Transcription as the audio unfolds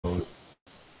Alrighty,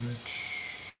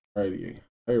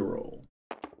 I roll.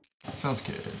 Sounds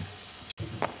good.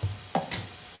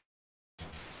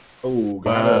 Oh,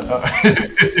 got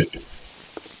it.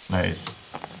 Nice.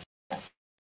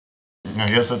 I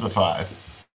guess that's a 5.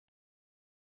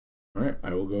 Alright,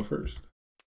 I will go first.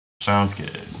 Sounds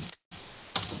good.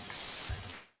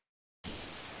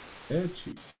 Get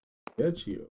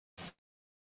you.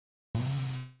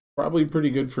 Probably pretty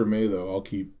good for May though. I'll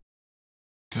keep.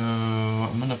 Go.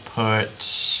 I'm gonna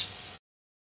put.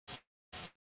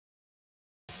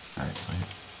 Alright, so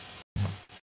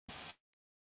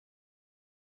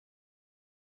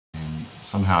and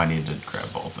somehow I need to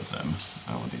grab both of them.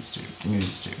 I want these two. Give me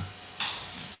these two.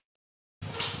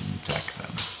 Deck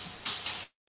them.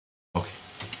 Okay.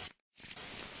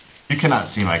 You cannot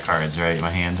see my cards, right? In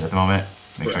my hand at the moment.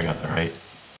 Make sure I got that right.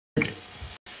 Okay.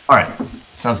 Alright.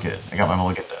 Sounds good. I got my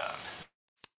mulligan done.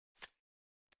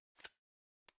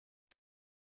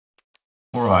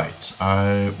 Alright.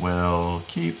 I will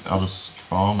keep. I'll just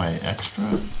draw my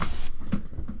extra.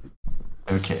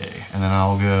 Okay. And then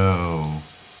I'll go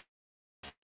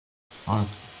on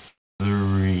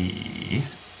 3.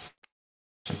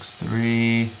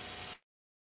 6-3.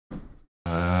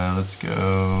 Let's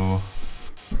go.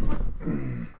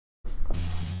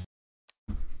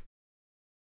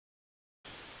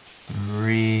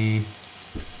 3,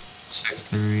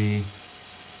 6-3.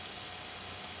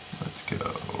 Let's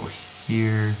go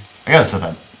here. I gotta set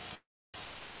that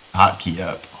hotkey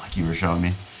up like you were showing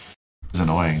me. It's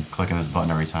annoying clicking this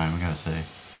button every time, I gotta say.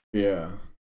 Yeah.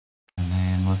 And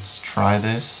then let's try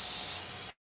this.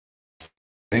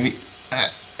 Maybe.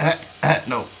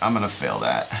 No, I'm gonna fail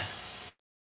that.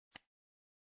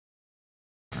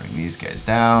 Bring these guys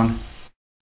down.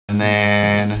 And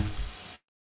then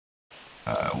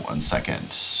 1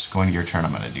 second. Going to your turn,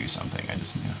 I'm gonna do something. I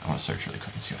want to search really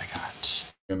quick and see what I got.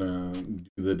 Gonna do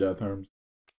the death arms.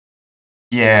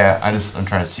 Yeah, I'm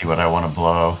trying to see what I want to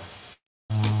blow.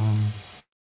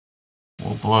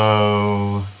 We'll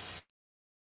blow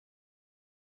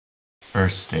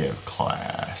first day of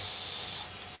class.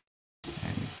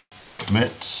 And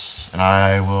commit. And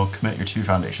I will commit your 2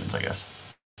 foundations, I guess.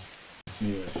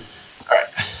 Yeah. Alright,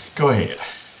 go ahead.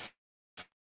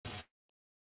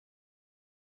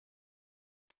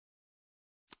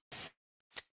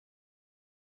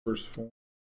 First form.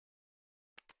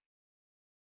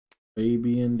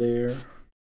 Baby in there.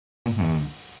 Mm-hmm.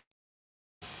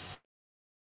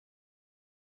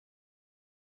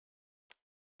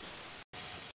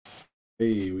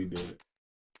 Hey, we did it.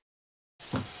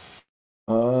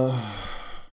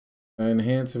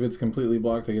 Enhance if it's completely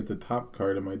blocked. I get the top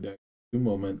card of my deck. 2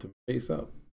 momentum face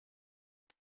up.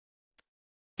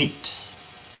 8.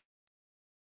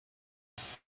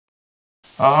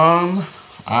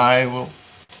 I will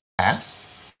pass.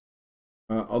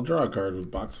 I'll draw a card with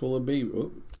box full of baby.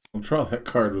 Oh, I'll draw that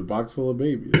card with box full of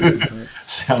baby.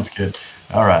 Sounds good.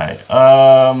 All right.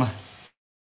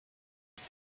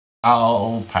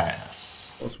 I'll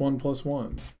pass.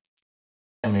 +1/+1.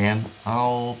 Hey man,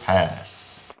 I'll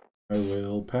pass. I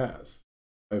will pass.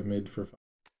 I've made for 5.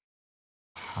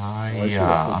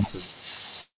 I'm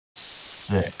 6.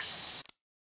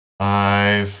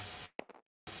 5,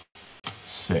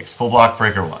 6. Full block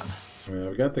breaker 1. I mean,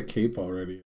 I've got the cape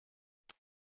already.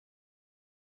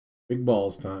 Big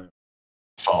balls time.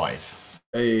 5.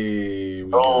 Hey.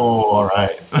 All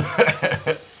right.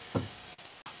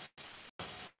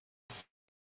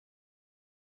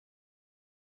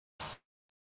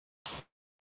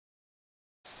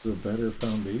 The better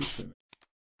foundation.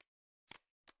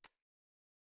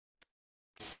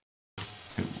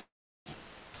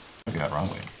 I got wrong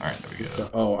way. All right, there we go.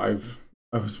 Oh, I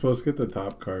was supposed to get the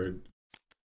top card.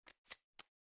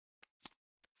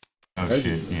 Oh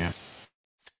shit! Yeah.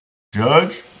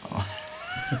 Judge. Oh.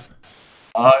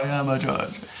 I am a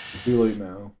judge. Too late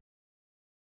now.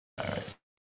 All right.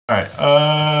 All right.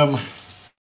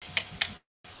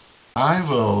 I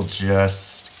will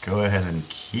just go ahead and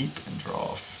keep and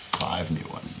draw 5 new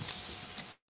ones.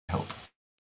 I hope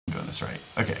I'm doing this right.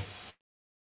 Okay.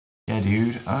 Yeah,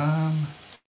 dude. Oh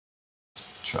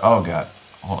god.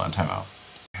 Hold on. Time out.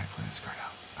 I gotta clear this card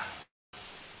out.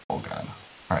 Oh god.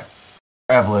 All right.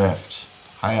 Grab lift.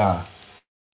 Hiya.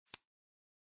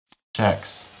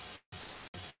 Checks.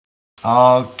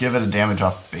 I'll give it a damage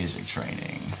off basic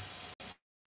training.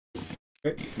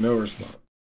 Okay, no response.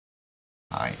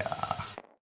 Hiya.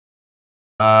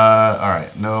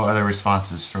 Alright, no other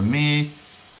responses from me.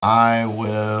 I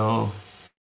will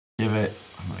give it.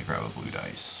 I'm gonna grab a blue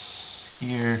dice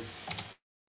here.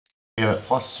 Give it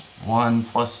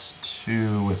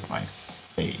 +1/+2 with my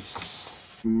face.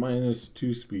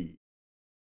 -2 speed.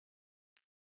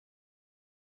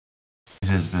 It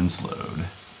has been slowed.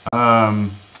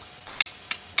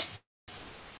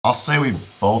 I'll say we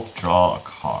both draw a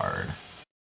card.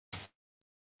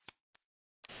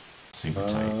 Super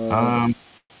tight.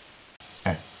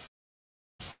 Okay.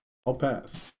 I'll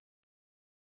pass.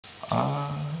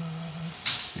 Let's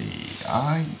see.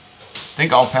 I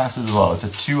think I'll pass as well. It's a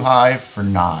 2 high for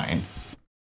 9.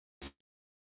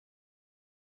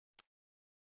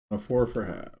 A 4 for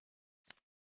half.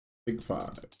 Big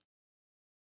 5.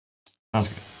 Sounds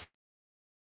good.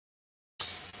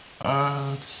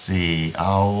 Let's see.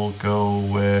 I'll go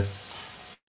with.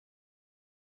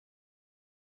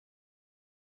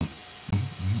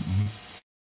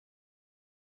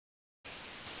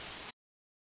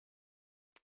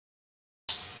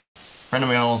 Friend of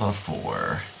animals on a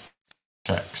 4.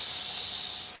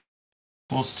 Checks.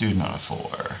 Cool student on a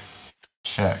 4.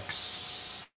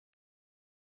 Checks.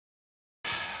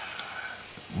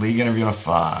 League interview on a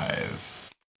 5.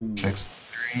 Checks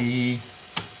 3,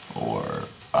 4,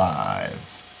 5.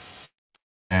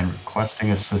 And requesting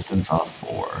assistance on a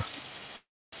 4.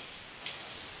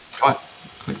 Come on,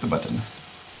 click the button.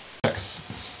 Checks.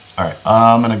 Alright,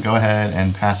 I'm gonna go ahead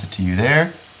and pass it to you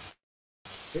there.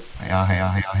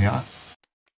 Hiya.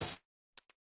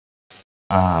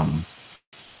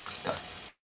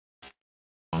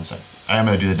 One sec. I'm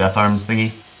gonna do the death arms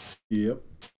thingy. Yep.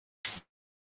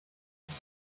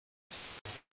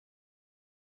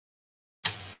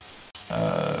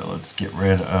 Let's get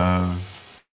rid of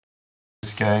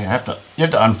this guy. You have to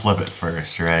unflip it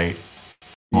first, right?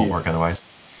 Won't work otherwise.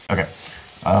 Okay.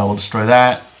 We'll destroy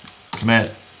that.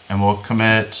 Commit, and we'll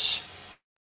commit.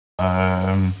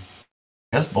 I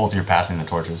guess both you're passing the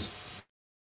torches.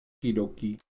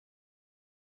 Okie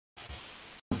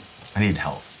I need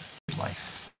help.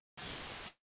 Life.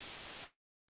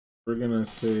 We're gonna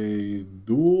say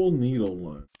dual needle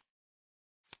one.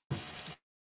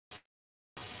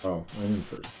 Oh, I didn't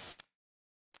first.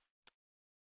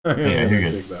 Yeah, you're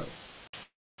good. Take that.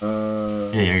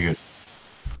 Yeah, you're good.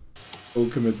 We'll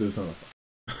commit this on a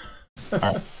 5.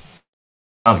 Alright.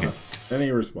 Sounds good.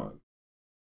 Any response?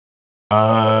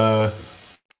 No.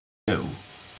 No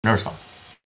response.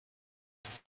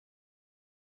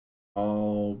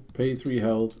 I'll pay 3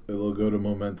 health. It'll go to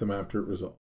momentum after it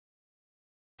resolves.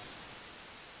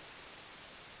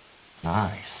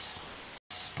 Nice.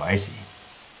 Spicy.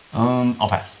 I'll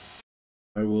pass.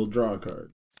 I will draw a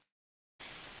card.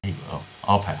 You will.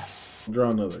 I'll pass. I'll draw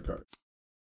another card.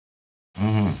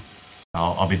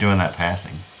 I'll be doing that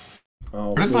passing.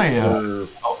 I'll What flip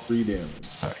for 3 damage.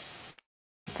 Sorry.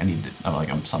 I need to.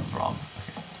 I'm something wrong.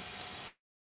 Okay.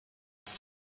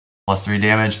 Plus 3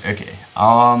 damage. Okay.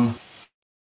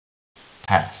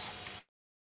 Pass.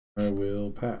 I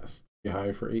will pass. Be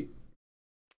high for 8.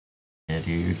 Yeah,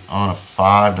 dude. On a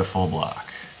 5 to full block.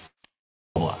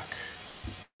 Full block.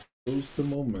 Goes to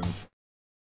momentum.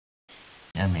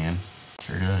 Yeah, man.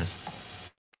 Sure does.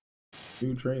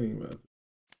 New training method.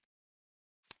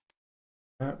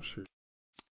 Capture.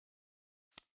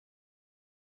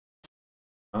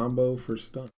 Combo for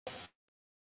stun.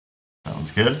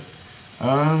 Sounds good.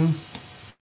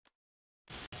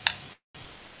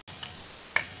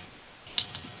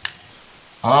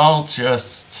 I'll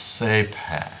just say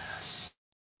pass.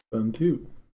 Stun 2.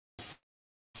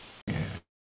 Yeah.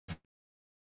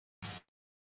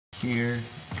 Here.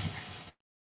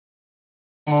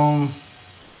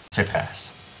 Say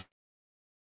pass.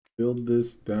 Build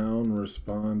this down,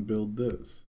 respond, build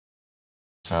this.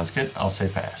 Sounds good. I'll say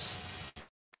pass.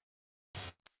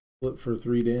 Flip for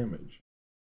 3 damage.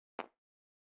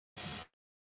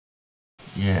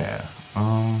 Yeah.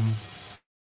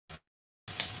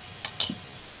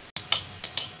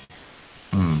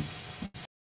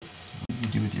 What do you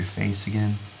do with your face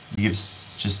again? You give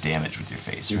just damage with your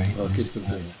face, right? Buckets of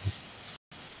damage.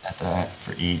 At that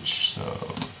for each,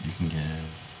 so you can give.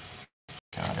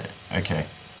 Got it. Okay.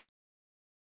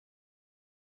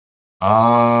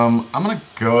 I'm gonna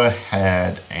go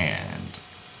ahead and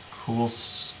cool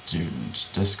student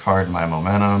discard my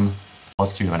momentum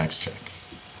plus 2 to my next check.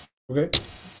 Okay.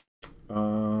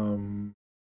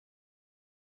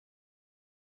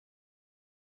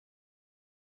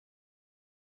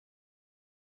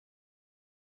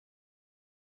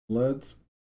 Let's.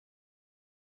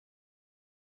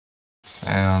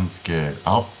 Sounds good.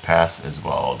 I'll pass as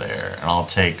well there, and I'll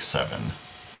take 7.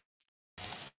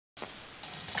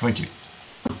 22.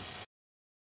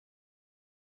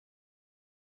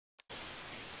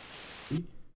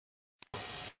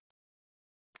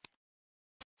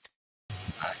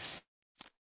 Nice.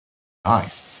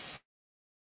 Nice.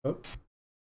 Oh.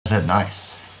 I said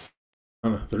nice.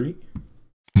 On a 3.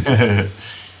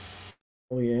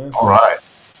 Only answer. All right.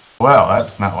 Well,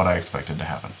 that's not what I expected to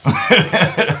happen.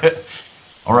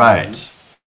 All right.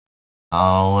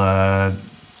 I'll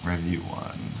review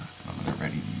one. I'm gonna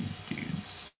ready these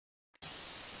dudes.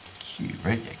 Cute,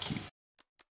 right? Yeah, cute.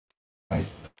 Right.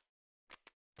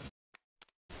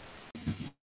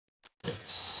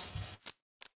 It's,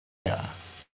 yeah.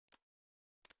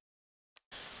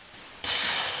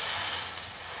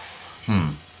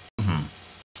 Hmm.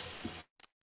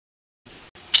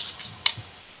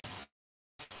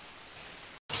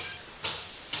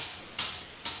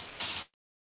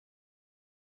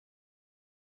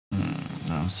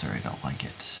 No, I'm sorry, I don't like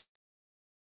it.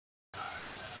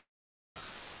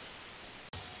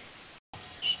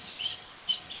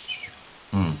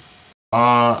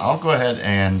 I'll go ahead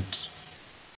and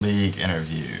league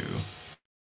interview.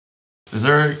 Is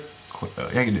there? Yeah,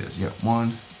 I can do this. Yep.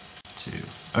 1, 2.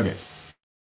 Okay.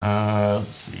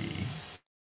 Let's see.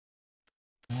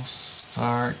 We'll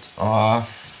start off.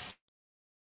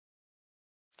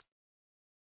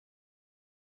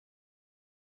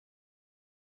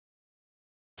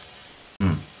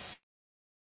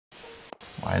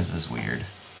 Why is this weird?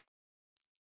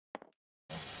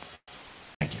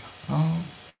 Thank you. Oh.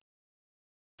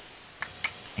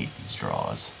 Hate these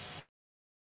draws.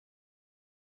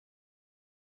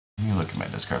 Let me look at my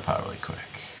discard pile really quick.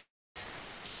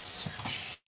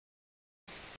 Search.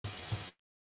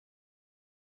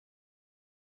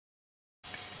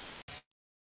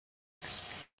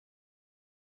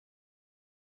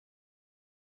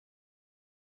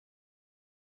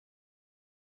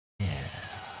 Yeah.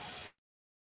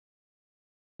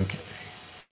 Okay.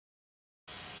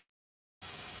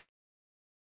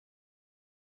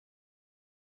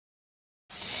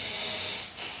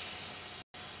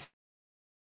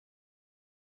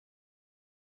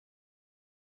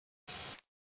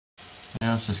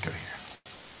 Now let's just go here.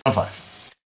 On 5.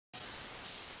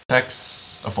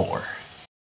 Dex a 4.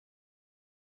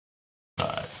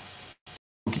 5.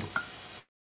 Okie doke.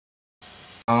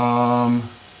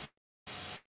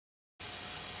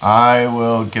 I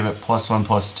will give it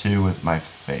 +1/+2 with my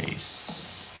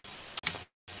face.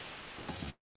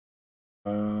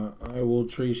 I will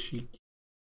trace sheet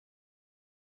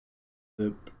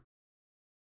flip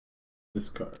this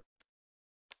card.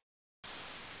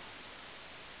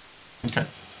 Okay.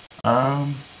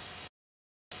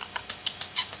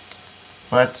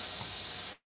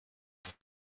 Let's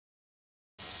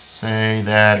say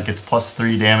that it gets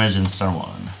 +3 damage and so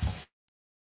on.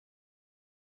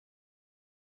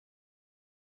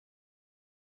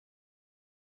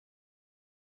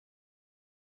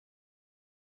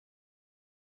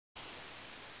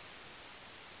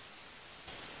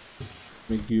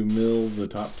 Make you mill the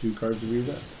top 2 cards of your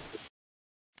deck.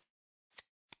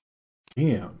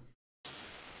 Damn.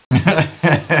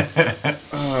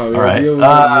 Oh, the idea was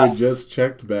that you had just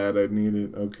checked bad. I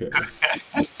needed. Okay.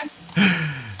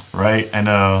 Right, I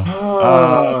know.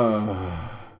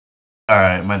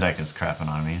 Alright, my deck is crapping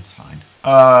on me. It's fine.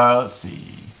 Let's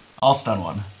see. I'll stun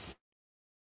one.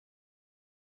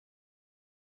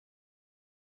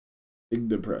 Big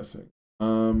depressing.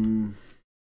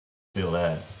 Feel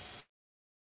that.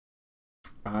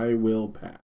 I will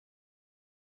pass.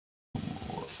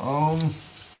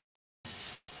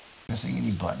 Missing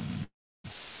any button?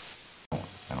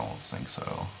 I don't think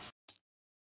so.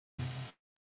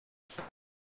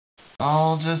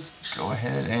 I'll just go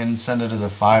ahead and send it as a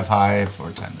 5 high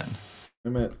for 10 then.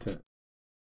 I'm at 10.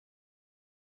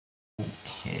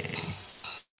 Okay.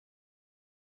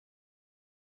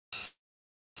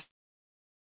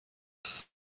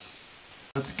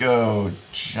 Let's go.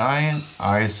 Giant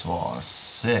Ice Wall.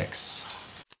 6.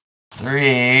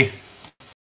 3.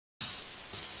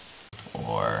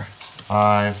 4.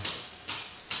 5.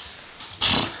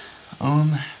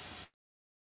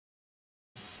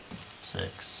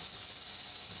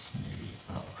 6. Maybe.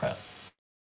 Oh crap.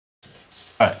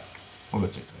 6. Alright. We'll go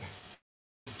check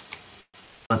there.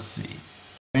 Let's see.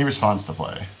 Any response to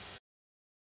play?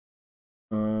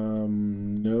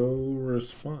 No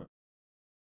response.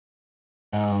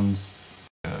 Sounds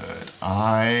good.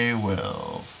 I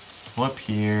will flip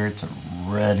here to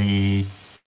ready.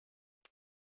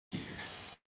 Here.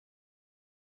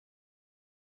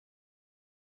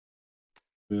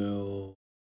 Will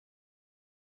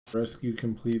rescue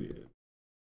completed.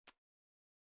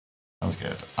 Sounds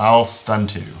good. I'll stun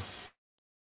 2.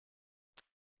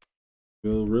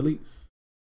 Will release.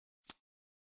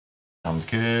 Sounds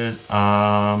good.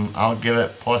 I'll give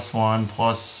it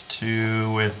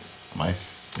 +1/+2 with my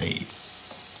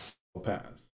face. I'll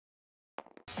pass.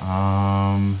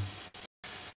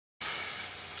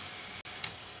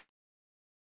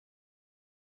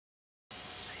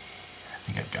 Let's see. I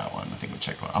think I've got one. I think we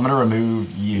checked one. I'm gonna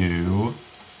remove you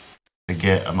to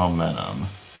get a momentum.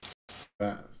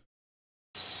 Fast.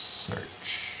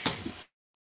 Search.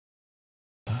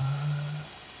 Yeah,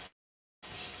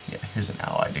 here's an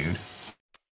ally, dude.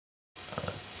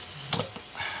 Flip.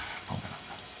 Momentum.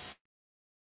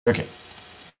 Okay.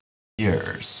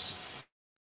 Yours.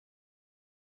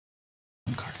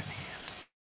 One card in hand.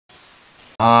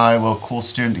 I will cool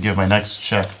student to give my next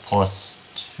check +2.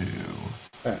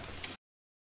 Fast.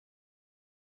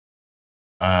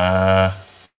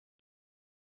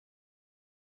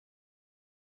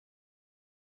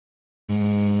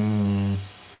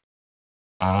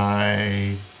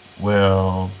 I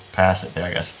will pass it there,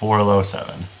 I guess. 4 low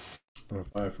 7. Or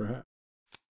 5 for half.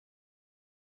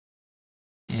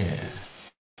 Yeah.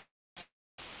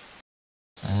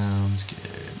 Sounds good.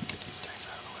 Get these dice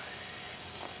out of the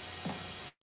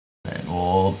way. And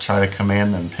we'll try to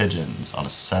command them pigeons on a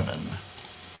 7.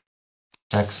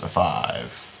 Checks a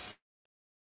 5.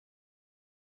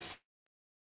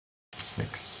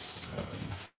 6, 7.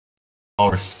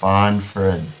 I'll respond for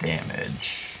a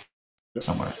damage. Yep.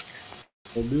 Somewhere.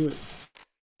 We'll do it.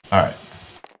 Alright.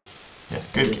 Yeah,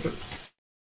 good.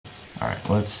 Alright,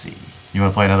 let's see. You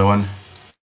want to play another one?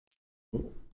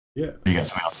 Oh, yeah. You got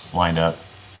something else lined up?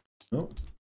 Nope.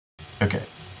 Okay.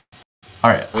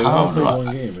 Alright, I only play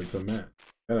one game. It's a match.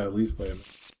 Gotta at least play a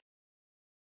match.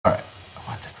 Alright.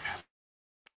 What the crap?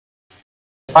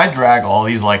 If I drag all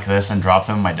these like this and drop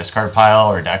them in my discard pile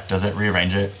or deck, does it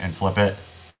rearrange it and flip it?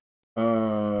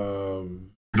 Or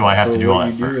do I have to do all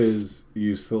that first? What you do first? is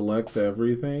you select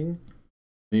everything,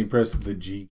 and you press the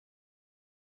G.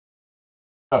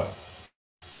 Oh.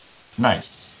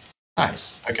 Nice.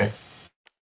 Nice. Okay.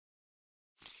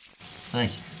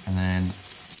 Thank you. And then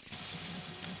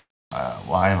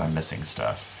why am I missing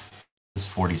stuff? There's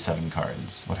 47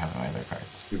 cards. What happened to my other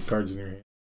cards? You have cards in your hand.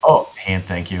 Oh, hand,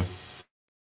 thank you.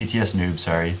 ETS noob,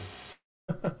 sorry.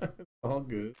 All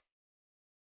good.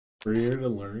 We're here to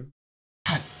learn.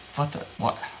 God, what the?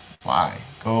 What? Why?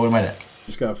 Go to my deck.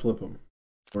 Just gotta flip them.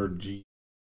 Or G.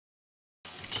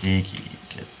 Kiki,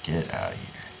 get out of here.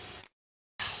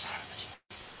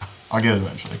 I'll get it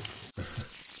eventually.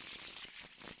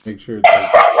 Make sure it's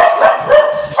like...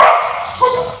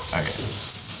 Okay.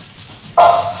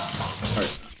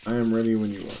 Alright, I am ready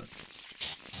when you are.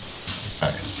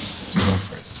 Alright, let's go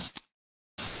first.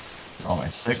 Roll my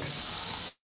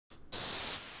 6.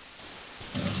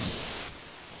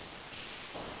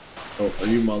 Oh, are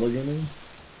you mulliganing?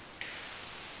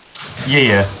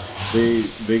 Yeah.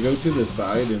 They go to the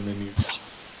side and then you...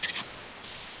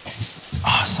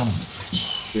 Oh, son of a...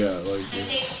 Yeah, like...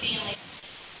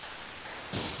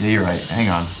 Yeah, you're right. Hang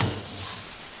on.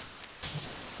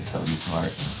 That would be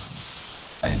smart.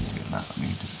 I didn't do that. Let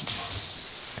me just do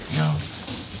this. There we go.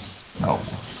 No.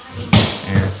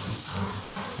 Here.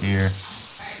 Here.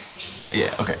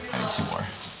 Yeah, okay. I need 2 more.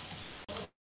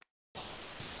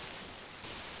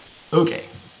 Okay.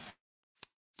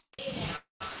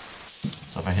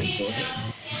 So if I hit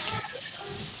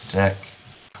deck,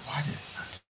 why did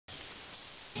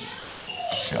it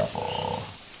shuffle?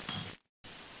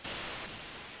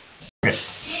 Okay.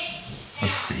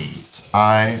 Let's see. So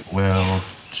I will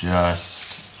just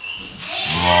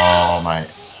roll my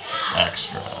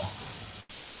extra.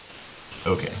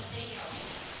 Okay.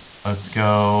 Let's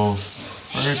go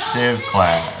first day of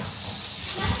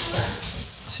class.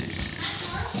 2.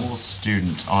 Cool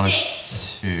student on a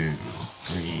 2.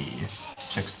 3.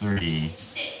 Checks 3.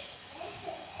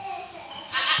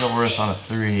 Chivalrous on a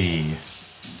 3.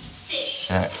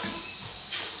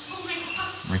 Checks.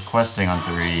 Requesting on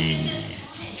 3.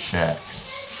 Checks.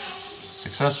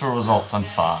 Successful results on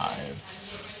 5.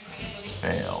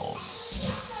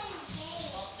 Fails.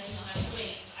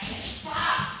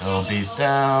 Build these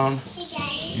down.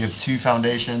 You have 2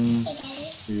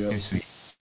 foundations. Yep. Okay, sweet.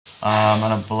 I'm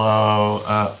gonna blow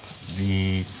up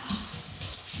the.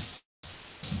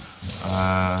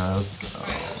 Let's go.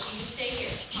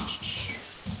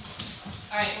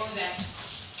 Alright, we'll be back.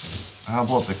 I'll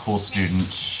blow up the cool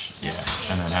student. Yeah,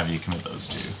 and then have you commit those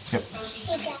 2. Yep.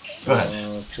 Go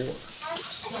ahead. 4.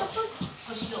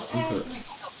 Interesting.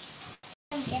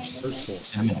 First 4.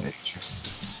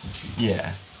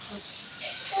 Yeah.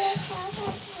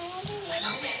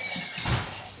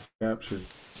 Captured.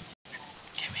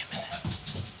 Give me a minute.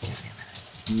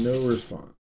 No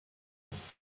response.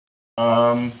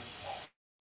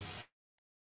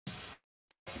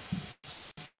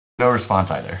 No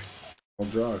response either. I'll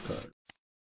draw a card.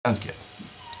 Sounds good.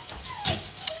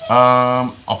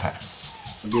 I'll pass.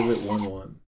 I'll give it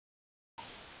 1/1.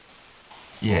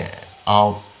 Yeah,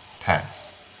 I'll pass.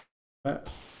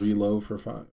 Pass. 3 low for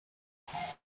 5.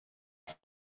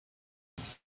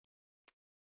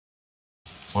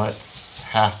 What's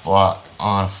half block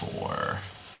on 4?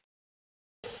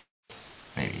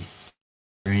 Maybe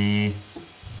 3,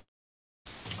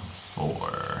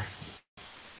 4,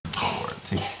 4.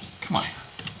 Come on.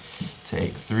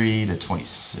 Take 3 to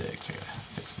 26. I gotta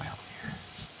fix my health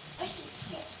here.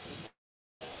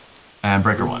 And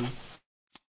breaker 1.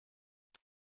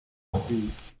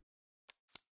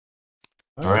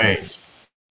 Alright.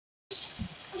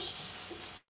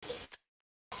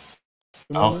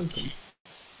 Oh,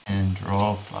 and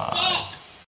draw 5.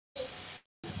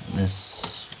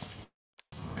 This.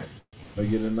 I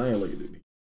get annihilated.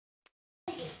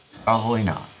 Probably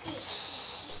not.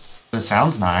 It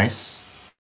sounds nice.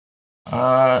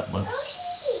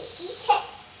 Let's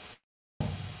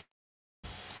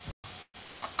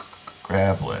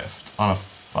grab lift on a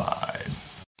 5.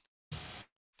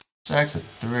 Jack's at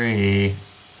 3.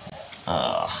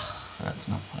 That's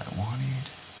not what I wanted.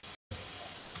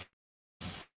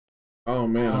 Oh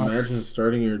man, imagine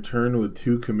starting your turn with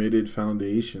 2 committed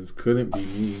foundations. Couldn't be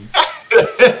me.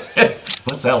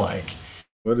 What's that like?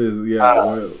 What is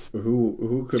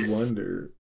who could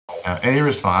wonder? Any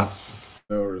response?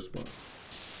 No response.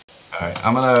 Alright,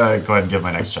 I'm gonna go ahead and give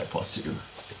my next check +2.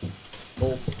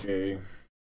 Okay.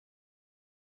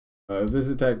 If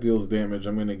this attack deals damage,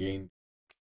 I'm gonna gain.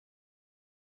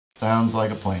 Sounds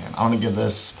like a plan. I'm gonna give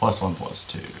this +1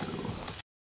 +2.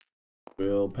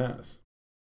 Will pass.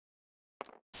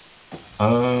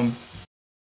 I'll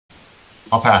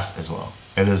pass as well.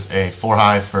 It is a 4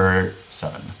 high for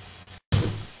 7.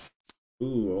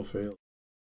 Ooh, I'll fail.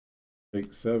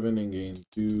 Take 7 and gain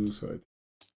 2, so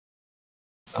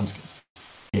Sounds good.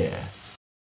 Yeah.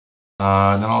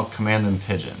 Then I'll command them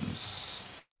pigeons.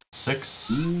 6.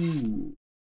 Ooh.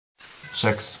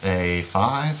 Checks a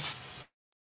 5.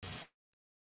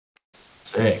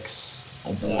 6.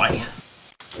 Oh boy.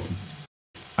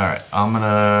 Alright, I'm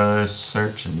gonna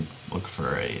search and look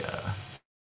for a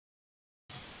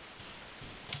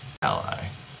ally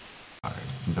card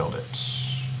and build it.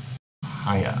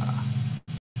 Hiya.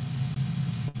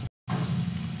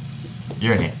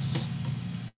 You're enhance.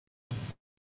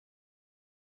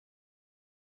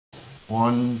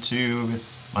 1, 2 with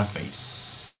my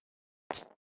face.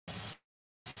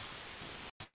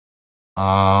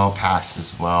 I'll pass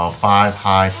as well. 5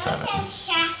 high, 7.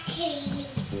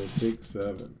 We'll take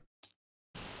 7.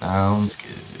 Sounds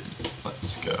good.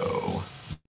 Let's go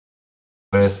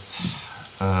with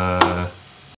Some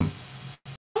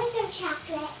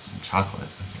chocolate. some chocolate.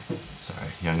 Okay. Sorry,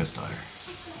 youngest daughter.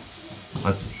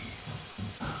 Let's see.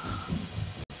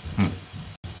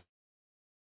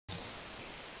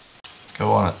 Let's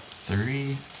go on a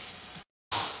 3.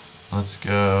 Let's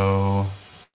go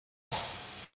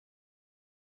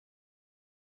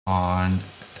on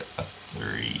a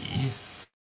 3.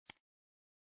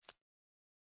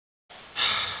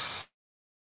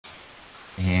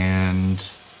 And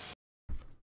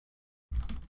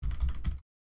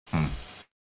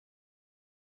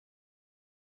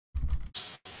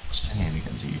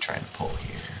shenanigans are you trying to pull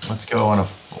here? Let's go on a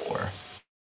 4.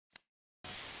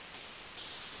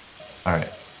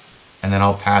 Alright. And then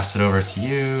I'll pass it over to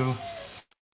you.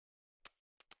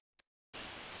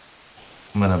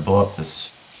 I'm gonna blow up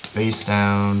this face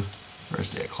down.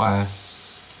 First day of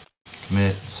class.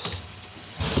 Commit.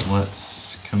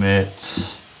 Let's commit.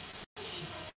 Let's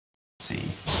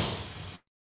see.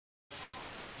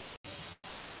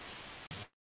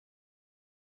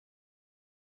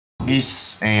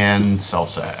 Peace and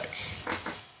self-sack.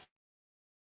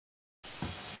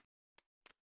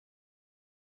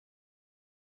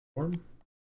 Form.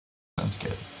 Sounds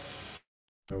good.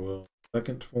 I will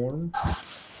second form.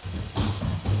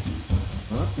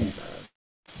 Not be sad.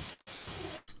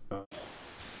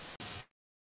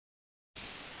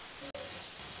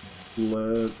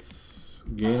 Let's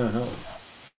gain a health.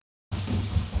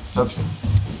 Sounds good.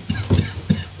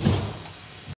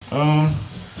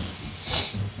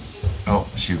 Oh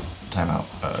shoot! Timeout.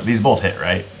 These both hit,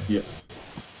 right? Yes.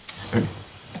 Okay.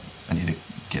 I need to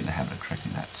get in the habit of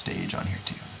correcting that stage on here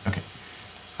too. Okay.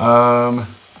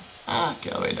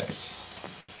 Get away dice.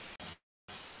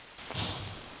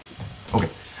 Okay.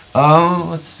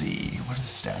 Let's see. What are the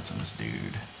stats on this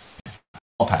dude?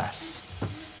 I'll pass.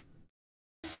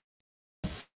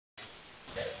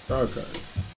 Draw a card.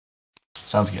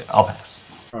 Sounds good. I'll pass.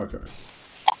 Draw a card.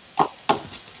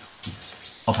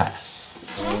 I'll pass.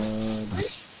 Um, I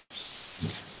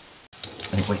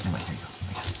think, wait, no, wait, here you go.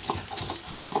 I got it.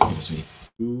 Here you go, sweetie.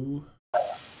 2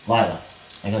 Lila.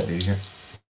 I got it, baby, here.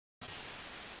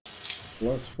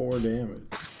 plus 4 damage.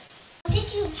 What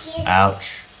did you get?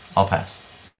 Ouch. I'll pass.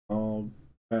 I'll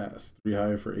pass. 3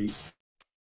 high for 8.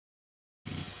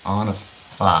 On a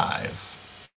 5.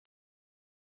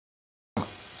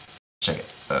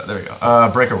 There we go.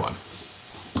 Breaker 1.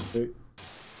 Okay.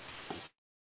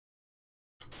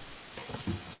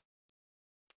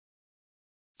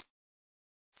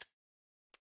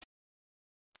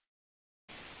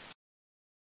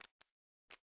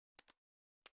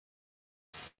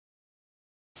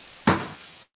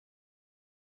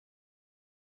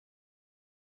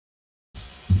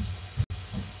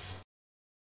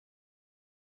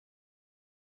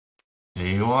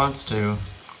 He wants to.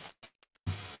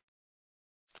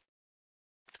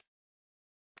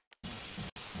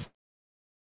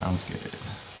 Sounds good.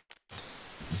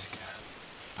 This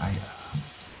guy.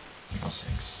 Draw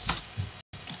 6.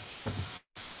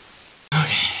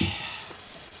 Okay.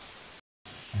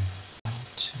 1,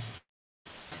 2,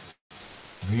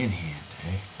 3 in hand,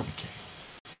 eh? Okay.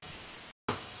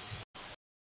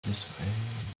 This way.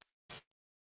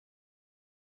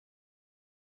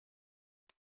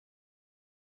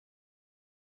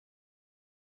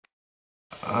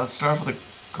 Let's start off with a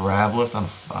grab lift on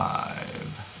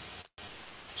 5.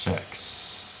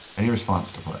 Checks. Any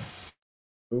response to play?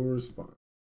 No response.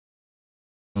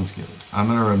 Sounds good. I'm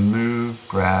going to remove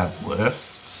grab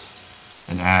lift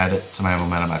and add it to my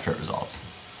momentum after it resolves.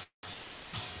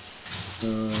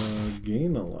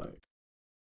 Gain a life.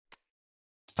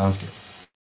 Sounds good.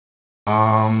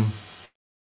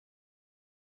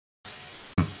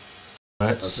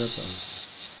 Let's...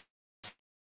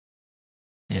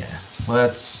 Yeah,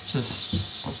 let's just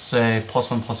say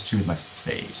 +1/+2 with my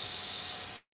face.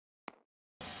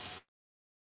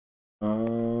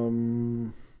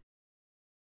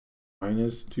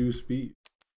 -2 speed.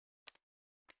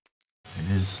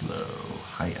 It is slow.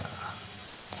 Hiya.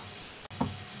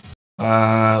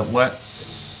 Let's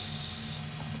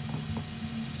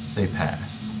say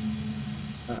pass.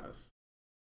 Pass.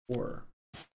 4.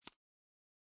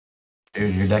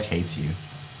 Dude, your deck hates you.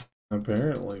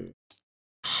 Apparently.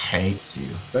 Hates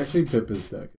you. It's actually Pippa's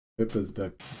deck. Pippa's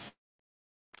deck.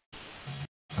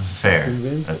 Fair.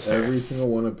 Convinced That's every fair. single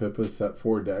one of Pippa's set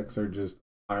 4 decks are just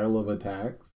pile of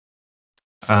attacks.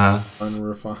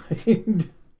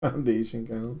 Unrefined foundation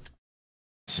counts.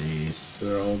 Jeez.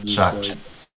 They're all just Shock like check.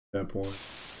 step 1.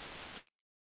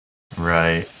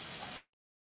 Right.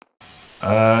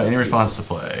 Any response to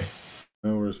play?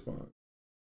 No response.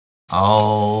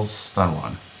 I'll stun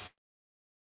 1.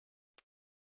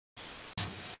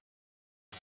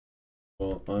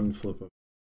 Well, unflip a.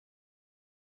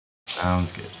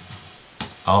 Sounds good.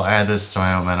 I'll add this to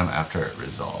my momentum after it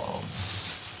resolves.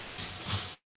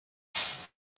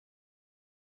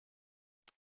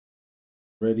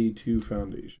 Ready to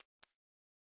foundation.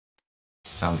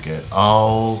 Sounds good.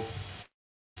 I'll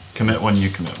commit 1, you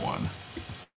commit 1.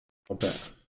 I'll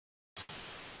pass.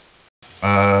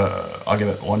 I'll give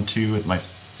it 1/2 with my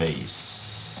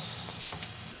face.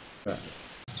 Pass.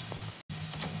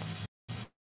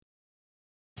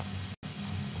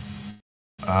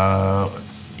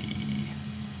 Let's see.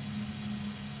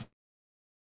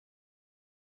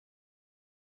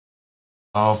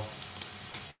 I'll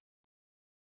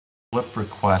flip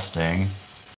requesting.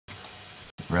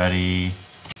 Ready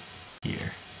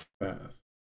here. Pass.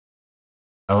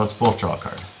 Let's both draw a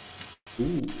card.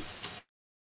 Ooh.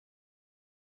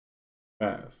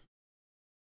 Pass.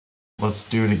 Let's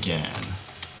do it again.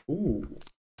 Ooh.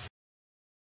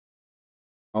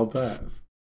 I'll pass.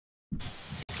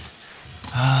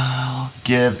 I'll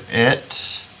give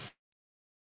it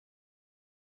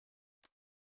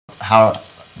how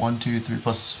 1, 2, 3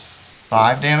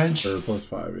 +5 damage. Or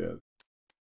 +5, yeah.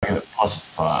 I give it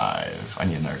 +5. I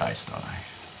need another dice, don't I?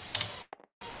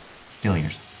 Healing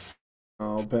yourself.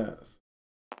 I'll pass.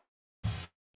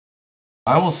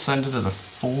 I will send it as a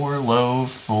 4 low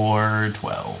for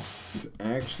 12. It's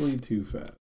actually too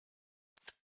fat.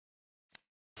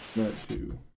 Not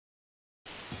 2.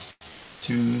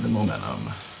 To the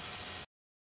momentum.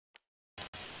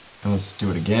 And let's do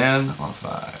it again on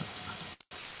 5.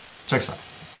 Checks 5.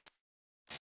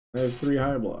 I have 3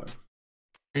 high blocks.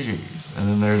 GG's. And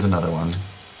then there's another one.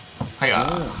 Hiya.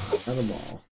 Yeah, had them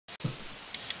all.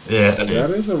 Yeah, That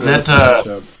is a rough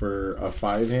matchup for a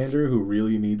 5-hander who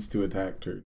really needs to attack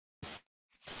turn.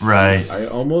 right. I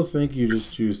almost think you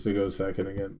just choose to go second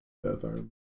against Death Arm.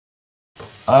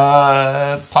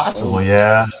 Possibly,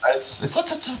 yeah. It's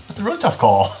a really tough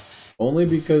call. Only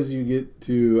because you get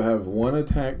to have 1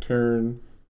 attack turn.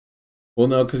 Well,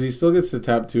 no, because he still gets to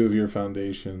tap 2 of your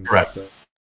foundations. Right. So.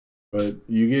 But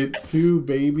you get 2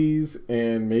 babies,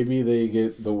 and maybe they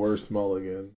get the worst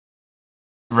mulligan.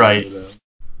 Right.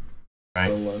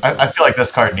 Right. I feel like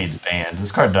this card needs banned.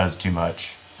 This card does too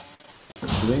much. You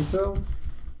think so?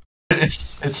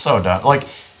 It's so dumb. Like,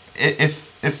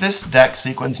 if if this deck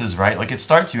sequence is right, like it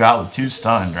starts you out with 2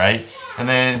 stunned, right? And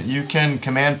then you can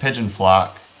command Pigeon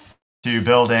Flock to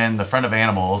build in the Friend of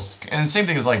Animals. And the same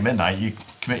thing as like Midnight. You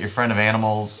commit your Friend of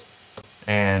Animals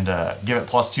and give it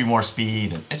 +2 more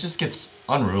speed. And it just gets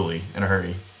unruly in a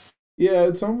hurry. Yeah,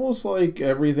 it's almost like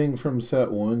everything from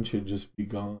set 1 should just be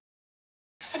gone.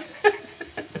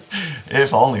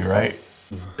 If only, right?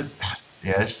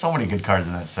 Yeah, there's so many good cards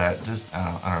in that set. Just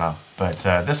I don't know. But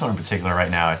this one in particular,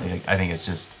 right now, I think it's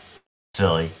just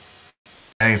silly.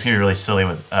 I think it's gonna be really silly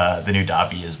with the new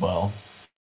Dobby as well.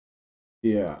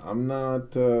 Yeah, I'm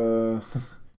not.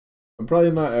 I'm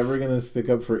probably not ever gonna stick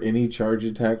up for any charge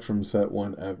attack from set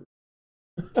 1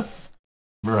 ever.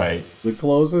 Right. The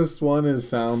closest one is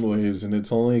Sound Waves, and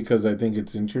it's only because I think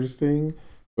it's interesting.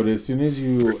 But as soon as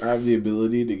you have the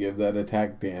ability to give that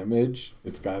attack damage,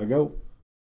 it's gotta go.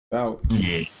 It's out.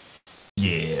 Yeah.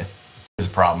 Yeah. It's a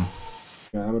problem.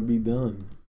 Gotta be done.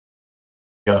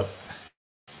 Yep.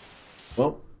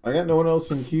 Well, I got no one else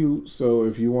in queue, so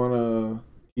if you wanna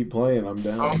keep playing, I'm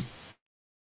down.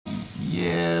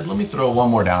 Yeah, let me throw one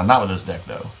more down. Not with this deck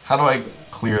though. How do I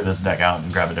clear this deck out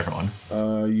and grab a different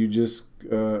one? You just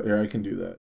here, I can do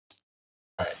that.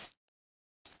 All right.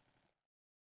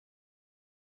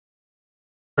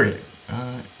 Okay.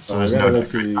 So there's no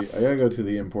deck. I gotta go to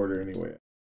the importer anyway.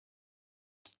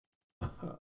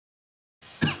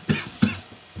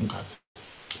 Okay.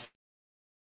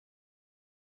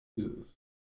 Jesus.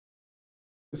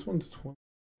 This one's 20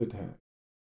 attack.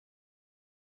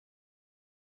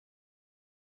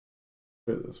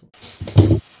 Try this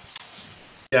one.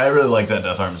 Yeah, I really like that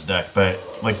Death Arms deck, but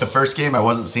like the first game, I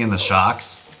wasn't seeing the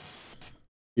shocks.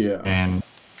 Yeah. And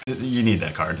you need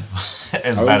that card.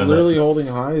 As I bad was as literally holding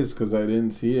highs because I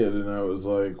didn't see it, and I was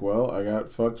like, well, I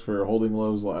got fucked for holding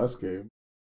lows last game.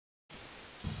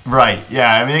 Right.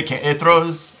 Yeah. I mean, it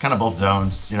throws kind of both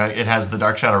zones. You know, it has the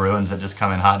Dark Shadow Ruins that just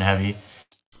come in hot and heavy.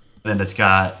 Then it's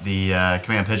got the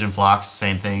Command Pigeon Flocks.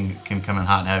 Same thing, can come in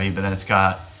hot and heavy. But then it's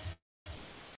got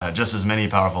just as many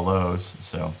powerful lows.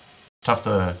 So tough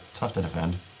to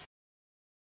defend.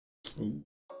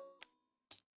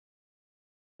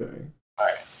 Okay. All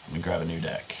right. Let me grab a new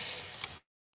deck.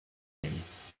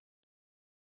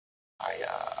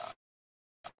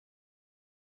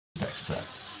 Deck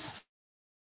sucks.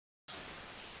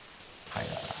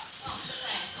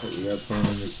 We got someone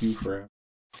in the queue for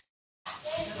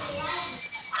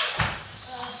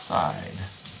Side.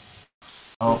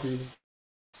 Oh. Wait,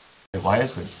 why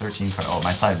is there 13 cards? Oh,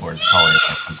 my sideboard's probably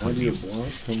completely block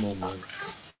to moment.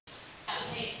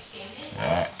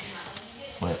 Attack.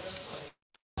 Flip.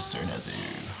 Mr. Nezu.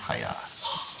 Hiya.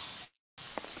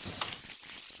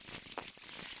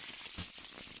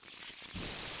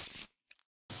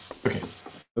 Okay.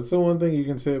 That's the one thing you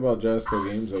can say about Jasco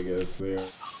Games, I guess. They are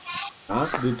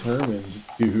not determined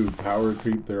to power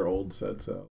creep their old sets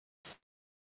out.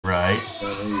 Right.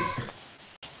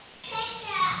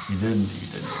 You didn't.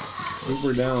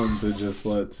 Super down to just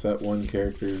let set 1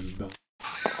 characters done.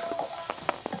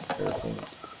 Careful.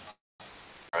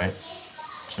 Right.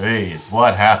 Jeez,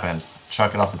 what happened?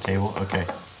 Chuck it off the table? Okay.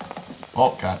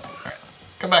 Oh, God. Alright.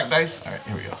 Come back, dice. Alright,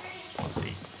 here we go. Let's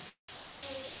see.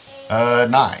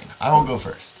 9. I will go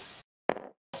first.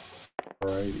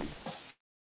 Alrighty.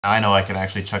 I know I can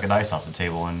actually chuck a dice off the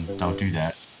table and don't do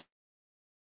that.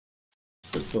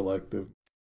 It's selective.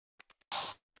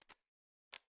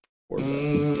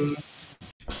 I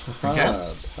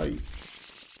guess. Tight.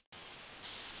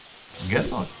 I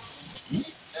guess I'll keep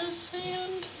this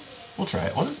hand. We'll try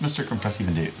it. What does Mr. Compress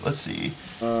even do? Let's see.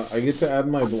 I get to add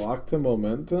my block to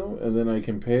momentum, and then I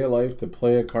can pay a life to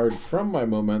play a card from my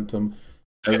momentum,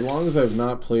 as long as I've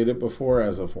not played it before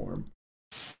as a form.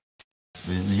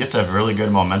 You have to have really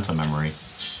good momentum memory.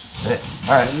 Sick.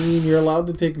 All right. I mean, you're allowed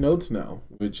to take notes now,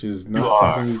 which is not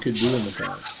something you could do in the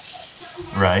past.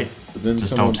 Right. But then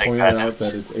just someone pointed out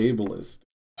that it's ableist.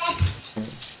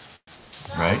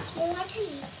 Right.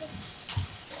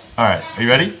 All right. Are you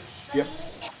ready? Yep.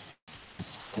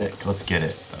 Sick. Let's get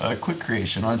it. Quick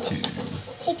creation on 2.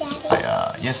 Hey,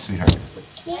 Daddy. Yes, sweetheart.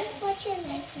 Can you watch your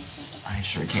light for a second? I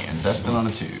sure can. Destin on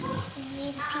a 2.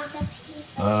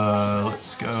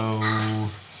 Let's go.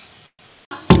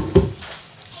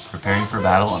 Preparing for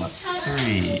battle on a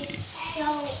 3.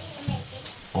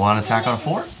 Full on attack on a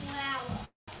 4.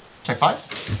 Check 5.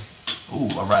 Ooh,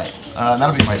 all right.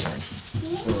 That'll be my turn.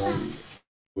 Alright.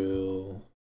 Will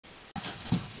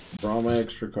draw my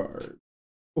extra card.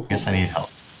 I guess I need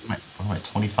help. What am I,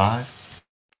 25?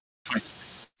 26.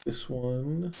 This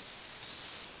one.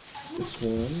 This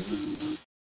one.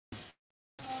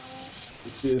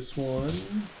 This one.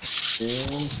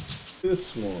 And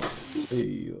this one.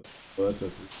 Hey, well, that's a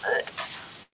 3.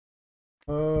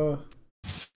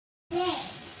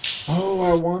 Oh,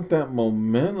 I want that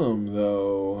momentum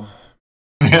though.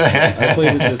 I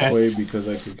played it this way because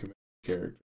I could commit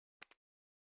character.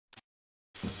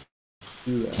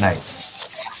 Do that. Nice.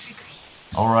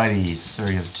 Alrighty, so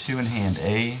you have 2 in hand.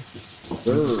 A.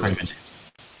 Sure. What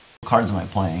cards am I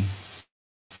playing?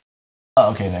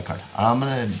 Oh, okay, that card. I'm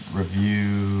gonna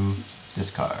review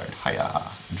this card. Hiya.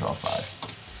 And draw 5.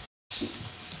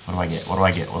 What do I get? What do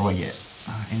I get? What do I get?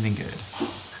 Anything good?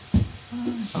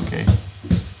 Okay.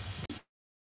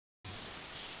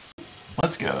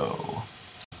 Let's go.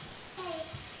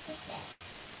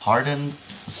 Hardened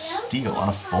Steel on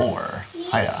a 4.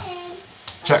 Hiya.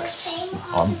 Checks.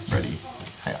 Oh, I'm ready.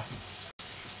 Hiya.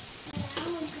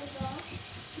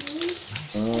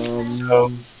 So,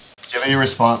 do you have any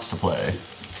response to play?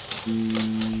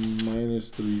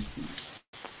 -3 speed.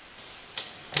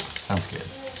 Sounds good.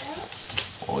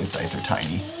 All these dice are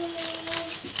tiny.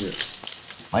 Yeah.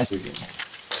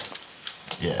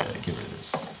 Yeah, get rid of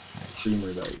this.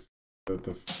 Creamer dice that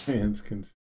the fans can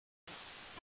see.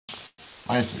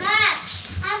 -3.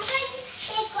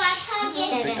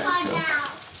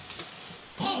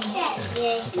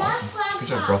 That's awesome. Good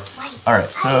job, girl.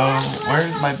 Alright, so where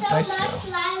did my dice go?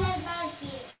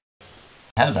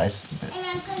 I had a dice.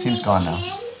 It seems gone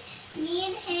now. Me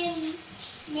and him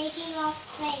making our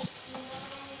face.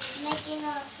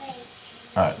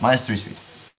 Alright, -3 speed.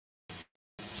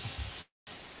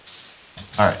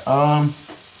 Alright,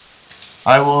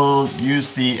 I will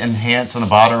use the enhance on the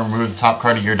bottom, remove the top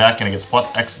card of your deck, and it gets plus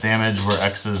X damage where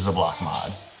X is a block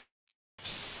mod.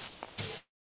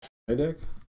 My deck?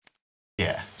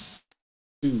 Yeah.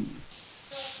 2.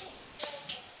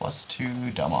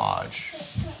 +2 damage.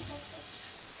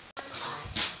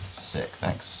 Sick,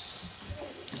 thanks.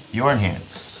 Your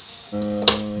enhance.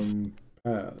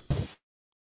 Pass.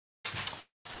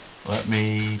 Let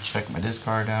me check my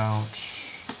discard out.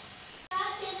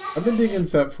 I've been digging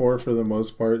set 4 for the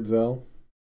most part, Zell.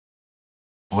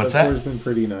 What's set that? 4 has been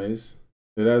pretty nice.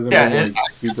 It hasn't been like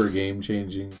super game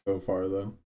changing so far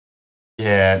though.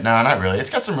 Yeah, no, not really. It's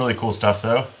got some really cool stuff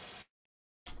though.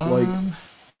 Like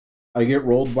I get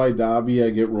rolled by Dabi, I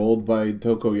get rolled by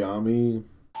Tokoyami.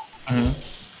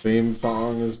 Same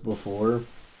song as before.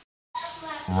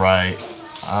 Right.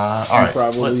 All right.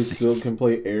 Probably still can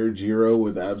play Air Jiro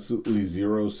with absolutely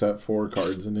 0 set 4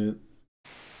 cards in it.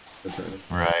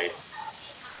 Right.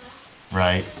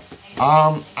 Right.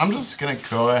 I'm just gonna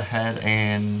go ahead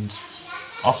and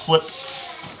I'll flip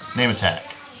name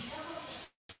attack.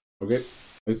 Okay.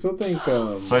 I still think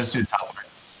so I just do the top one.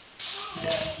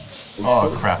 Yeah.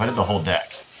 Oh crap, I did the whole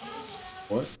deck.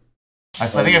 What? I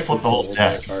think I flipped the whole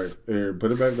deck. Alright, here,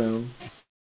 put it back down.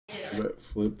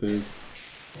 Flip this.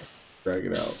 Drag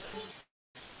it out.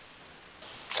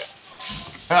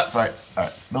 Ah, sorry.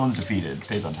 Alright. No one's defeated.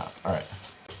 Stays on top. Alright.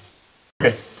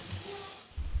 Okay.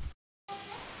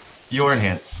 Your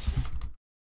enhance.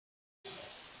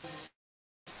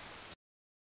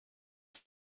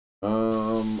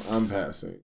 I'm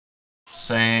passing.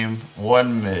 Same.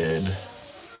 1 mid.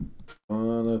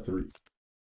 On a 3.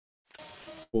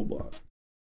 Full block.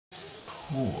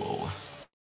 Cool.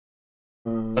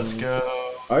 Let's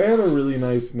go. I had a really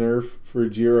nice nerf for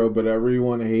Jiro, but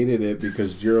everyone hated it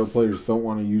because Jiro players don't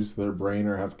want to use their brain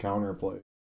or have counterplay.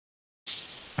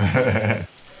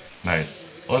 Nice.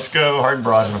 Let's go hard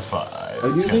barrage on a 5.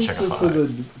 I do think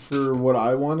that for what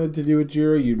I wanted to do with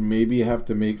Jiro, you'd maybe have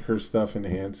to make her stuff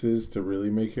enhances to really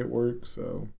make it work.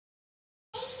 So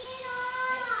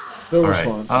no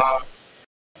response. I'll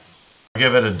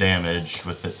give it a damage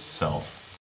with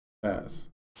itself. Pass.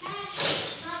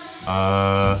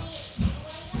 Let's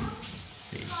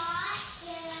see.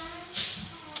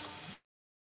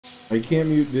 I can't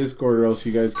mute Discord or else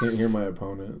you guys can't hear my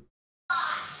opponent.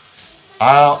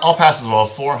 I'll pass as well.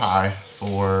 4 high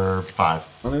for 5.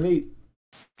 On an 8.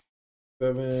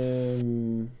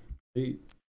 7, 8.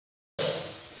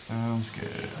 Sounds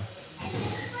good.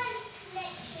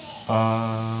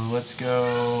 Let's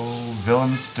go.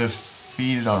 Villains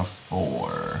defeated on a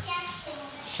 4.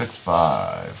 Checks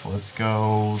 5. Let's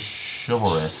go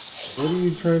chivalrous. What are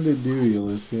you trying to do,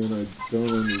 Ulysses? I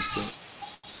don't understand.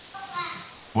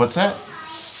 What's that?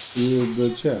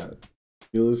 The chat.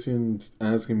 Ulysses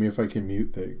asking me if I can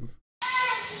mute things.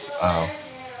 Oh.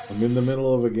 I'm in the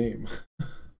middle of a game.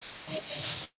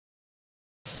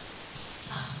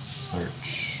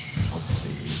 Search. Let's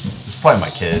see. It's probably my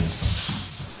kids.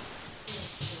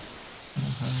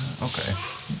 Okay.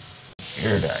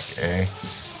 Ear deck, eh?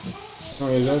 No,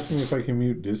 he's asking me if I can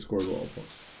mute Discord while playing.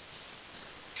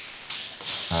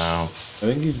 Oh. I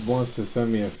think he wants to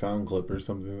send me a sound clip or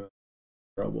something. That's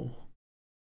trouble.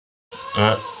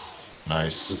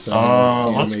 Nice. The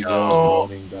Let's go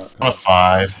on a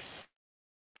 5.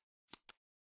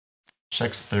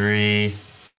 Checks 3,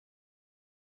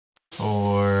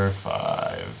 4,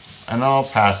 5, and I'll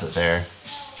pass it there.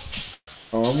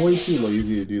 Oh, I'm way too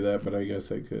lazy to do that, but I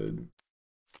guess I could.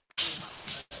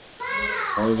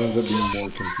 Always ends up being more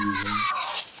confusing.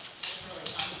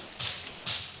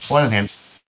 One in hand.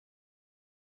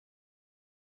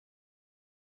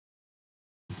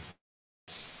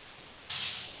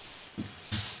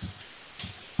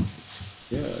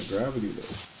 Yeah, gravity though.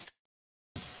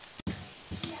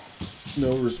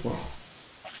 No response.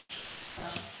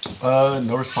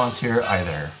 No response here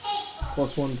either.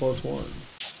 +1/+1.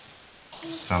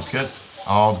 Sounds good.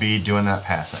 I'll be doing that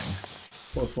passing.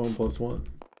 +1/+1.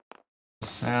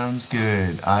 Sounds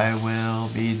good. I will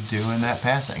be doing that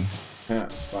passing.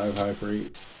 Pass. 5 high for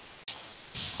 8.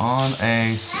 On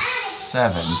a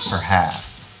 7 for half.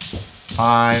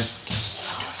 5.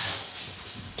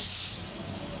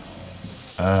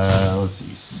 Let's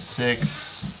see.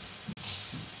 6.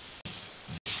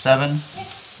 7.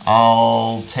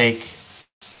 I'll take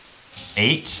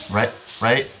 8. Right?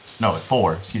 No,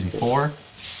 4. Excuse me, 4.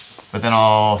 But then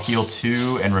I'll heal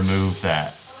 2 and remove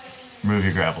that. Remove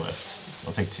your grab lift. So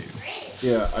I'll take 2.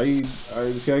 Yeah, I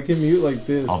see. I can mute like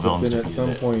this, All but then villains at some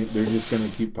defeated. point they're just gonna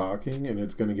keep talking, and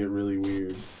it's gonna get really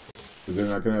weird because they're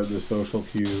not gonna have the social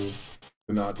cue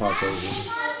to not talk over.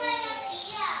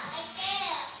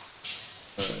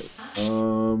 Alright.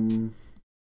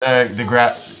 The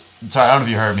grab. Sorry, I don't know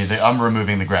if you heard me. I'm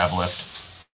removing the grab lift.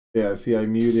 Yeah. See, I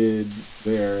muted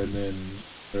there, and then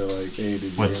they're like, "Hey,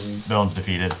 did you With hear me?" villains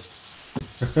defeated.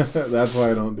 That's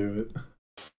why I don't do it.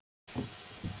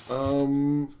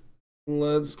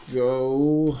 Let's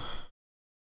go.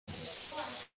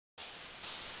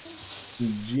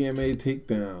 GMA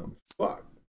takedown. Fuck.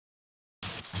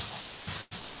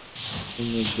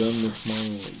 And they've done this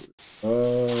mine.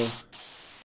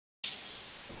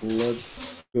 Let's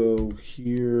go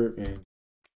here and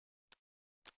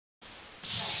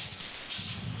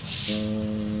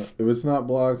if it's not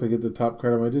blocked, I get the top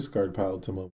card on my discard pile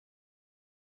to move.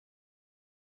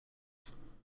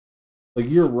 Like,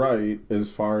 you're right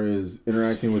as far as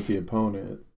interacting with the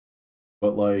opponent,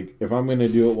 but like if I'm gonna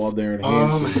do it while they're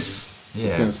enhancing,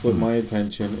 it's gonna split my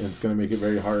attention and it's gonna make it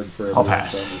very hard for everyone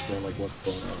to understand like what's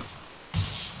going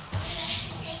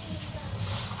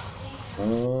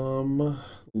on.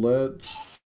 Let's.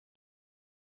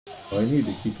 Oh, I need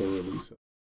to keep a release.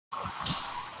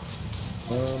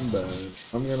 Bad.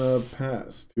 I'm gonna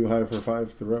pass. Too high for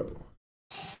 5 throw.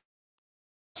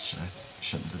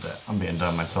 Shouldn't do that. I'm being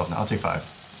dumb myself now. I'll take 5.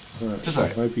 Alright, It's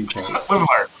alright. might be tight.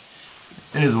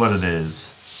 It is what it is.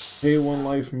 Hey, 1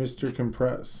 life, Mr.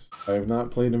 Compress. I have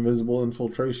not played Invisible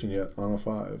Infiltration yet on a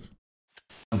 5.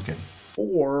 Sounds good.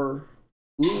 4.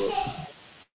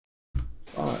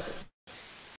 5.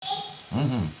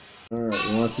 Alright,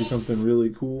 you want to see something really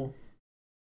cool?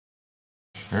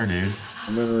 Sure, dude.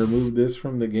 I'm going to remove this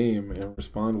from the game and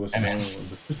respond with smaller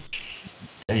numbers.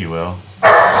 Yeah, you will.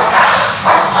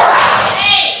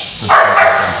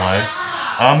 Play.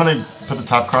 I'm going to put the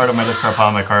top card on my discard pile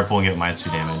on my card pool and get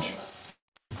 -2 damage.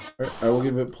 Alright, I will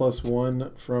give it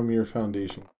 +1 from your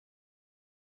foundation.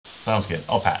 Sounds good.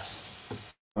 I'll pass.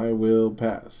 I will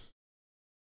pass.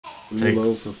 3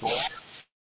 low for 4.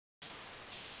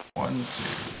 1, 2,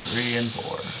 3, and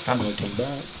 4. Welcome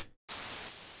back.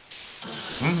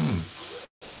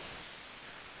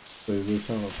 Play this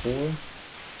on a 4.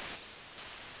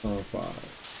 On a 5.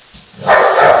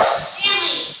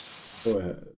 Go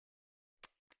ahead.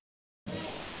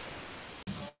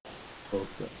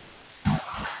 Okay.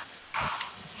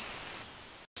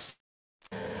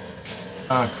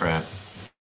 Ah, crap.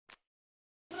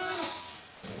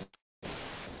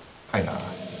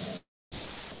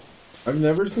 I've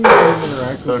never seen someone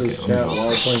interact with this chat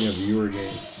while playing a viewer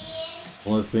game.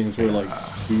 Unless things were like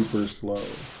super slow.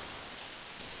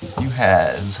 You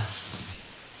has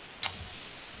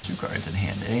 2 cards in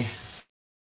hand, eh?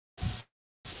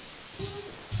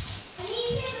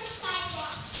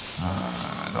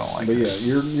 I don't like But yeah, this.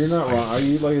 you're not wrong.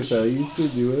 Like I said, I used to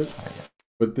do it.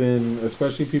 But then,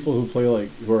 especially people who play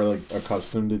who are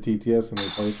accustomed to TTS and they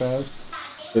play fast,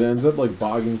 it ends up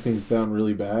bogging things down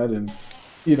really bad. And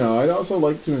I'd also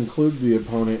like to include the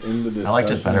opponent in the discussion. I liked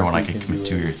it better when I could commit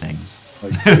 2 of your things.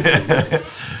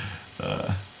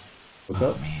 What's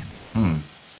up? Man.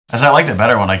 I liked it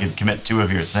better when I could commit 2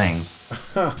 of your things.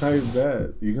 I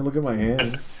bet. You can look at my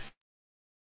hand.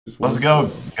 Let's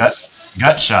go.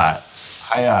 Gut shot.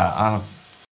 On a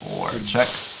 4.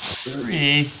 Checks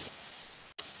 3.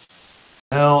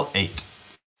 Still 8.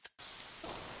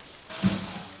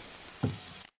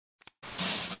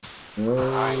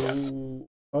 No.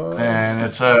 And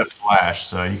it's a flash,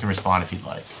 so you can respond if you'd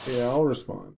like. Yeah, I'll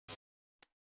respond.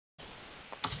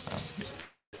 Sounds good.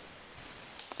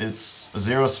 It's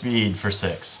 0 speed for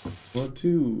 6. 1,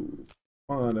 2.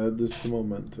 Come on, add this to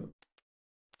momentum.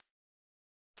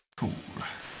 Cool.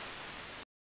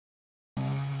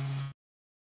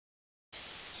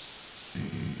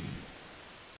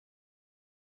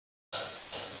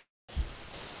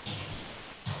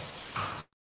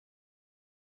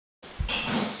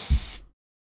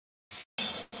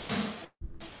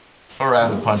 A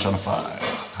rapid punch on a 5.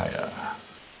 Hiya.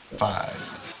 5.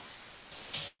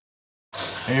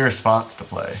 Any response to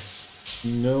play?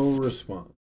 No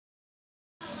response.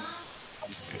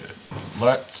 Good.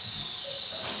 Let's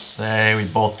say we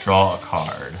both draw a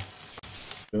card.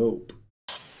 Dope.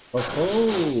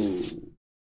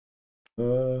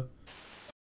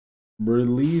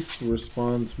 Release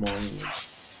response monument.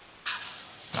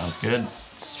 Sounds good.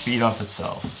 Speed off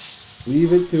itself.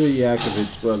 Leave it to a yak of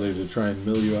its brother to try and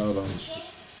mill you out on street.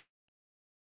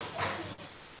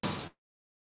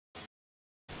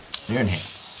 You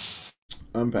enhance.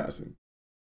 I'm passing.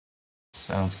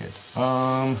 Sounds good.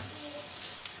 I'm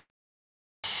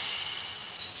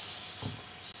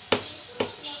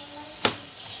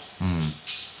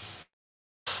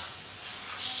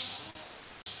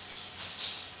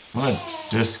gonna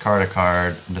discard a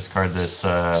card and discard this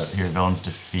here, villain's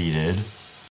defeated.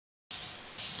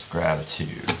 To grab a 2.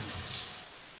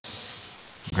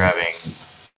 Grabbing,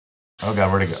 oh god,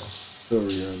 where'd it go? Over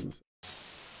here on this.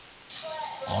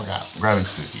 Oh god, grabbing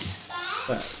spooky.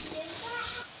 Pass.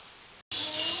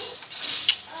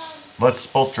 Let's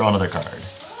both draw another card.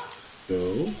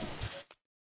 Go.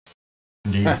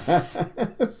 Indeed.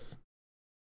 Pass.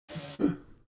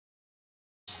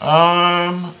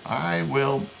 I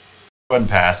will go ahead and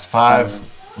pass. 5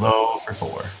 low for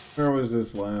 4. Where was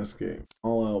this last game?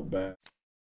 All out back.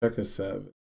 Check a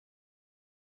 7.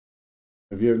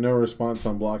 If you have no response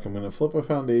on block, I'm going to flip a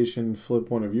foundation, flip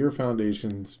one of your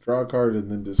foundations, draw a card, and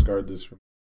then discard this from.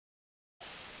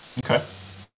 Okay.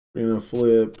 We're going to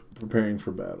flip, preparing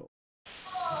for battle.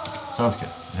 Sounds good.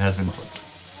 It has been flipped.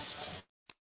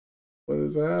 What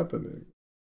is happening?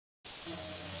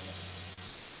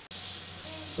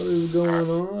 What is going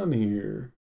on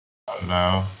here? I don't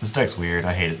know. This deck's weird.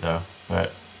 I hate it though.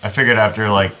 But I figured after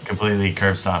like completely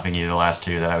curb stomping you the last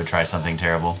 2 that I would try something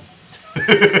terrible.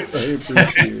 I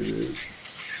appreciate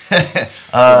it.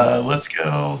 Let's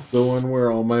go. The one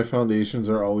where all my foundations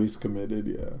are always committed,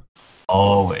 yeah.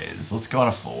 Always. Let's go on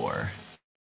a 4.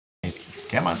 Maybe.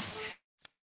 Come on.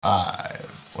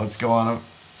 5. Let's go on a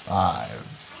 5.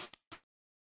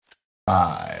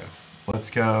 5. Let's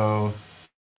go.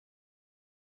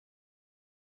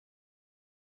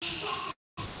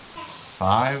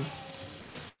 5.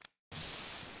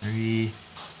 3,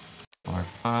 4,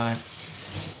 5.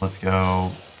 Let's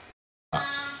go.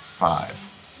 5.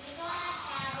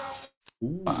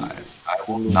 Ooh, 5. I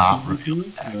will not reveal the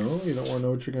peek? text. No, you don't want to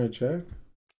know what you're going to check?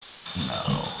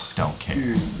 No, don't care.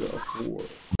 Ooh, you got 4.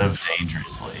 Live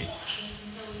dangerously.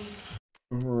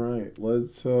 Alright,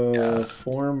 let's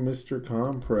form Mr.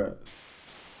 Compress.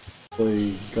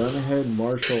 Play Gunhead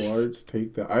Martial Arts,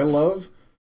 take that.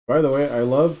 By the way, I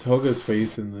love Toga's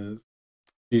face in this.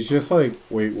 He's just like,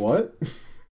 wait, what?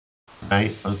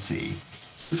 Right, let's see.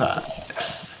 5.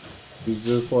 He's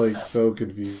just like so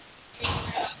confused.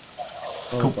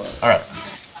 Cool. Alright.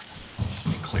 Let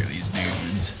me clear these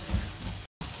dudes.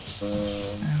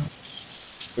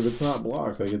 If it's not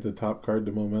blocked, I get the top card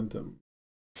to momentum.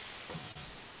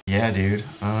 Yeah, dude.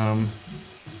 I'm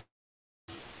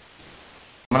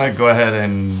gonna go ahead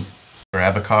and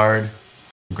grab a card.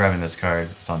 I'm grabbing this card.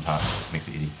 It's on top. Makes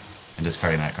it easy. And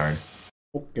discarding that card.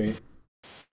 Okay.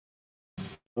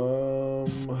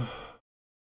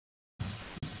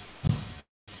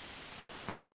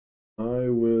 I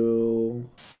will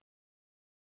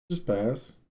just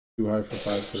pass. Too high for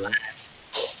 5 today.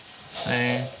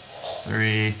 Say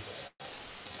 3.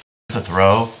 It's a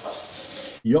throw.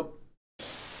 Yep.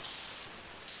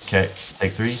 Okay,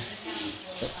 take 3.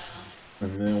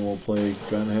 And then we'll play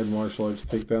Gunhead Martial Arts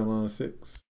Takedown on a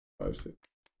 6. 5, 6.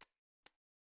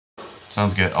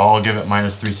 Sounds good. I'll give it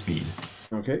 -3 speed.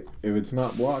 Okay, if it's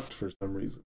not blocked for some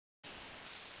reason.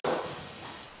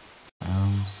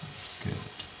 Sounds good.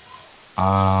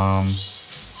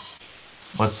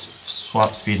 Let's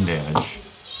swap speed and damage.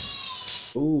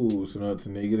 Ooh, so now it's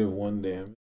 -1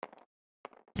 damage.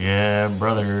 Yeah,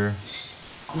 brother.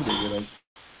 I'm digging it.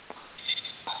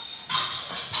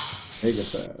 Mega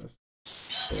fast.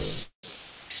 So,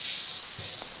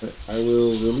 I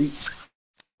will release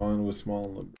on with small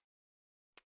number.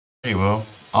 There you will.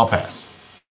 I'll pass.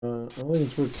 I don't think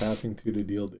it's worth tapping to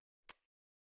deal damage.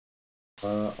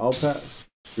 I'll pass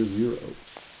for 0.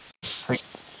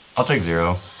 I'll take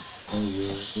 0.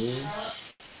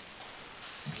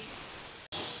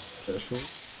 Special.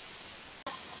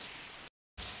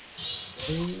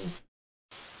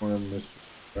 Or Mr.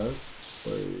 Press.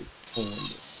 Play. Oh.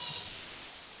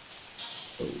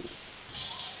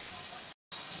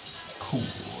 Cool.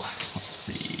 Let's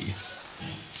see.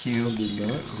 Q.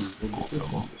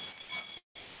 Cool.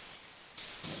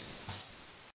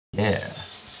 Yeah.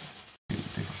 2,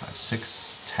 3, 4, 5,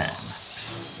 6, 10.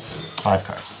 5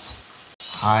 cards.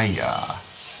 Hiya.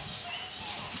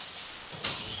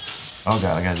 Oh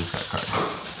god, I gotta discard a card.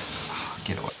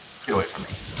 Get away. Get away from me.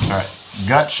 Alright.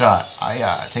 Gut shot.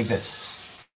 Take this.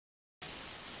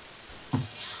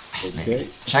 Okay. Maybe.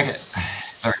 Check it.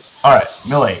 Alright.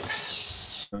 Mill 8.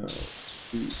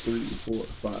 2, 3, 4,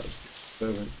 5, 6,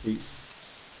 7, 8.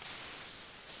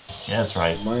 Yeah, that's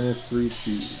right. -3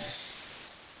 speed.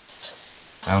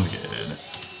 Sounds good.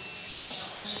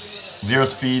 0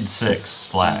 speed, 6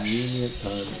 flash. Convenient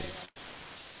timing.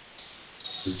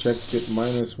 Your checks get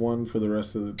 -1 for the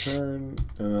rest of the turn,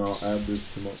 and then I'll add this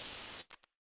to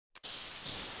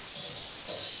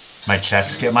my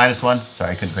checks get -1.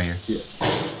 Sorry, I couldn't quite hear. Yes.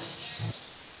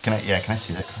 Can I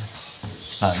see that card?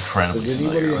 Not incredibly If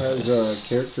anybody has a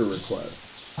character request,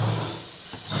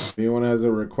 if anyone has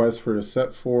a request for a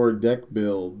set 4 deck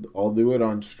build, I'll do it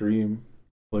on stream.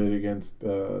 Play it against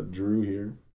Drew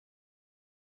here.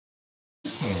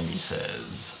 And he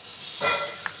says,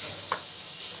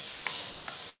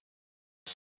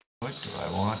 what do I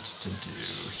want to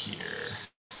do here?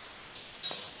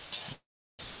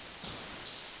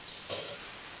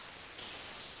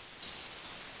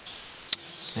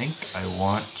 I think I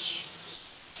want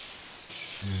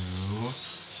to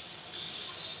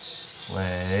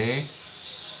play.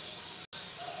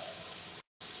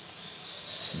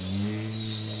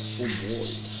 Oh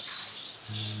boy.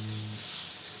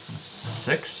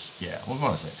 6? Yeah, we'll go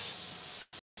on 6.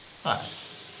 5.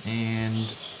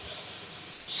 And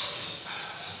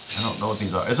I don't know what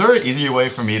these are. Is there an easier way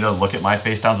for me to look at my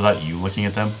face downs without you looking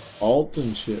at them? Alt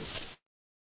and Shift.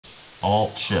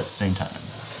 Alt, Shift, same time.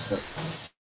 Yep.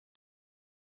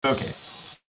 Okay.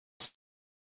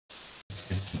 That's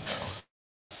good to know.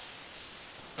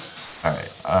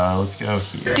 Alright, let's go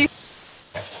here.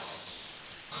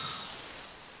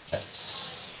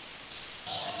 That's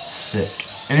sick.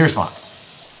 Any response?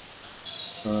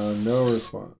 No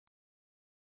response.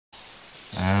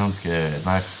 Sounds good.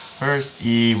 My first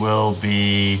E will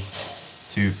be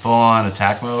to full-on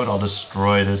attack mode. I'll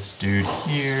destroy this dude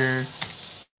here.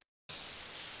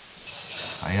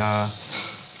 Hiya.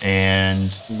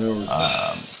 And No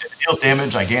response. if it deals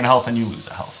damage, I gain health and you lose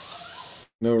a health.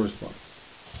 No response.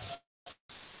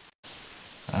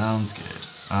 Sounds good.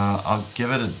 I'll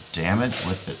give it a damage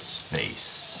with its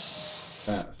face.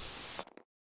 Pass.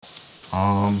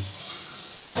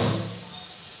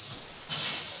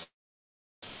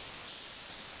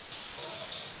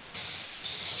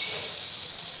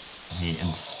 Let me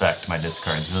inspect my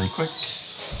discards really quick.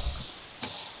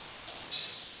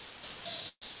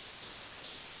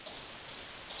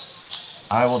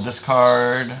 I will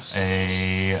discard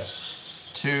a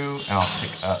 2, and I'll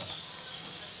pick up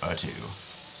a 2.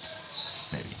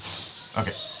 Maybe.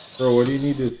 Okay. Bro, what do you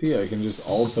need to see? I can just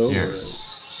alt over Here's. it.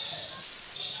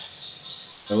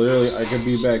 I could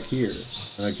be back here,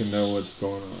 and I can know what's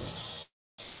going on.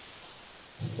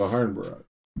 Behind Barrage.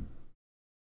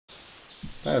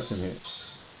 Passing hit.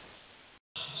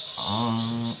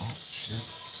 Oh shit.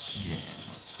 Yeah,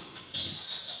 let's see.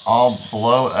 I'll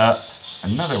blow up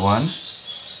another one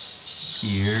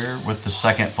here with the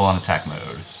second full-on attack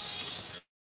mode.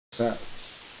 Pass.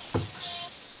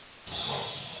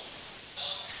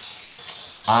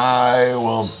 I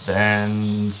will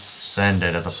then send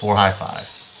it as a 4 high 5.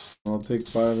 I'll take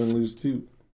 5 and lose 2.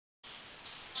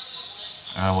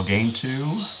 I will gain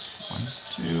 2. 1,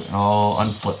 2, and I'll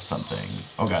unflip something.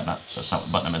 Oh god, that's not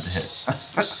what button I meant to hit.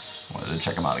 Wanted to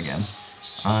check them out again.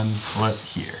 Unflip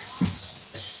here.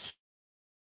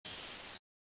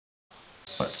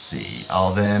 Let's see.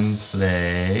 I'll then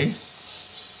play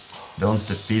Villains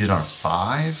Defeated on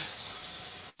 5.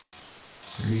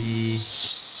 3,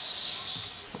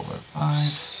 4,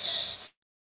 5.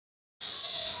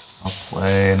 I'll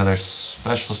play another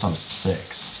Specialist on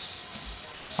 6.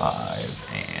 5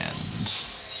 and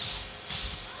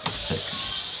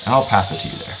 6. And I'll pass it to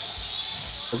you there.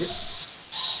 Okay.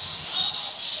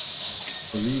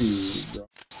 Ooh, bro.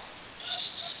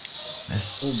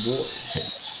 This Oh boy.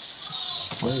 hits.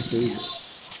 My favorite.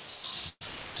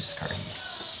 Discarding.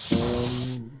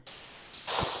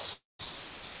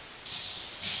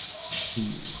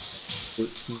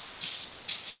 14.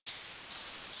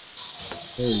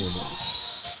 There you go.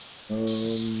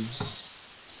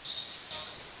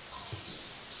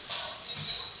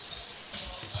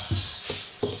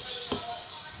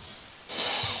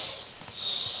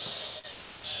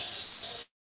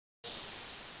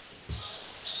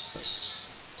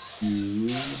 You,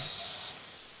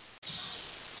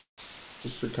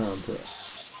 Mr. Compress,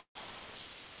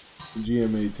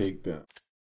 GMA takedown.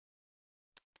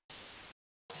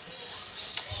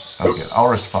 Sounds good. I'll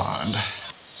respond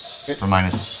for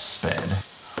minus sped.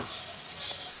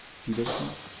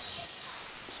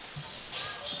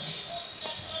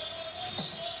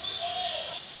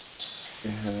 I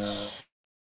have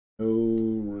no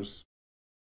response.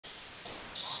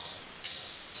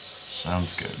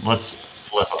 Sounds good. Let's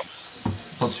flip them.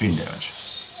 Flip speed and damage.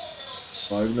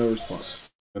 Well, I have no response.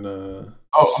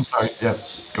 Oh, I'm sorry. Yep.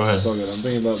 Go ahead. It's all good. I'm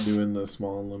thinking about doing the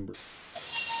small and limber.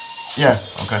 Yeah.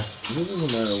 Okay. It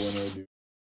doesn't matter when I do.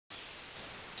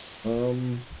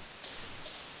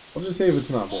 I'll just say if it's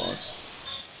not blocked.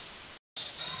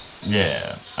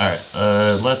 Yeah. All right.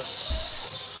 Let's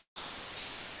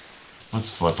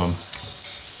flip them.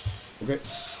 Okay.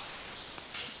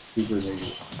 Super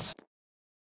negative.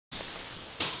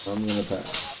 I'm gonna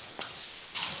pass.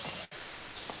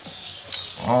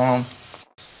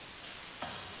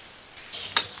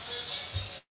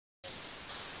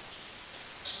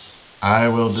 I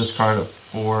will discard a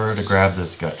 4 to grab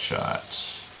this gut shot.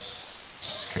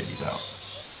 Let's trade these out.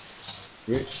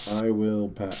 Okay, I will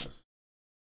pass.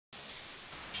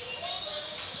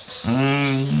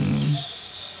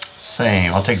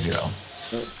 Same. I'll take 0.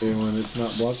 Okay, when it's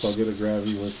not blocked, I'll get a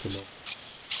gravity lift to know.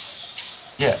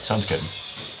 Yeah, sounds good.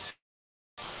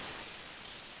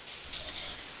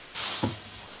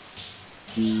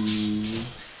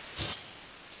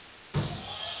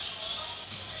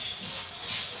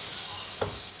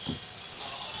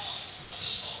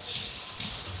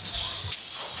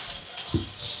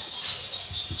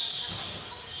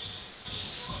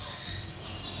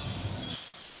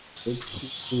 Let's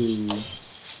do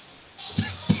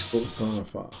on a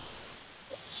 5.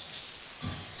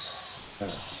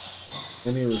 Pass.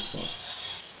 Any response?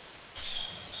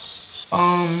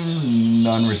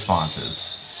 None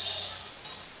responses.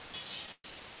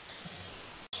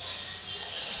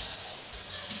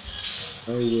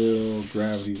 I will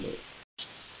gravity lift.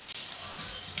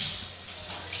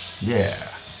 Yeah.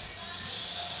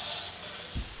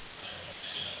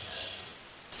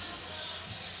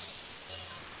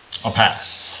 I'll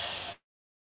pass.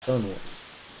 Done one.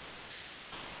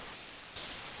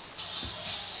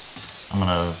 I'm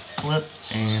gonna flip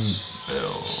and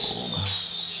build.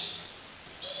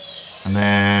 And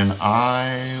then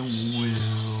I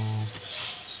will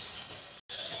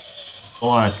full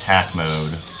on attack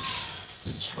mode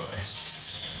to destroy.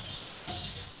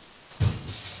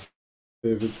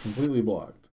 If it's completely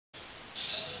blocked.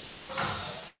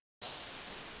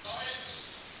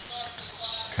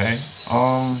 Okay.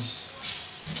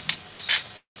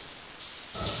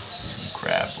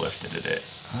 Grab lifted it.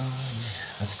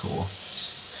 That's cool.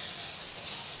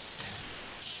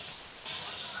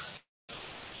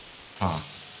 Huh.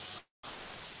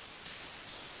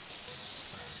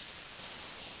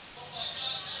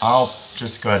 I'll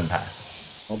just go ahead and pass.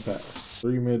 I'll pass.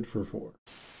 3 mid for 4.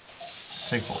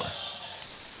 Take 4.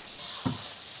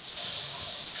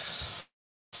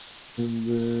 And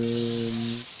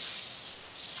then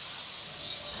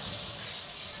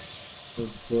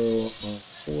let's go on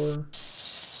 4.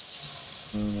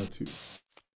 On a 2.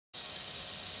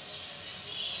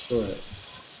 Go ahead.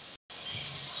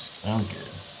 Sounds good.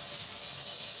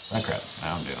 Oh crap.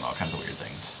 Now I'm doing all kinds of weird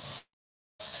things.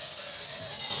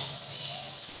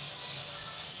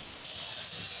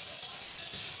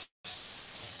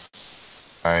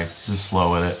 Alright, just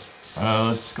slow with it.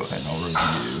 Let's go ahead and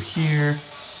overview here.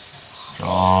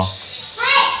 Draw.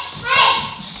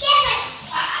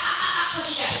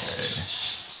 Okay.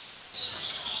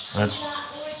 Let's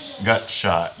gut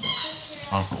shot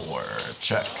on 4.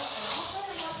 Checks.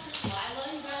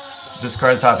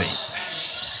 Discard top 8.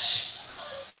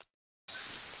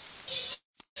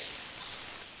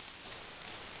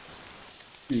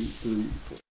 2, 3,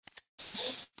 4,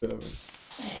 7.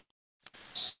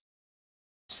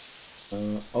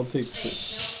 I'll take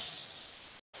 6.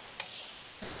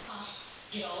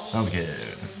 Sounds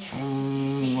good.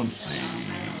 Let's see.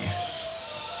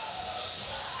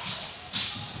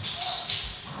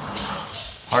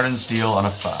 Hardened steel on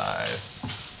a 5.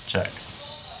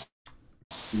 Checks.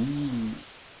 Ooh.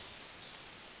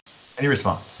 Any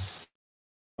response?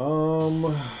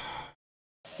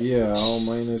 Yeah, I'll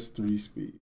minus 3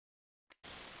 speed.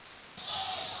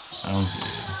 Sounds good.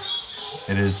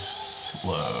 It is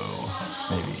slow.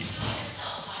 Maybe.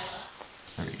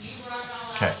 3.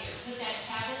 Okay.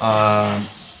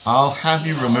 I'll have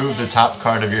you remove the top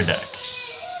card of your deck.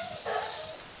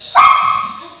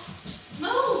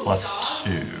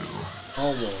 +2.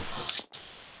 Oh, well.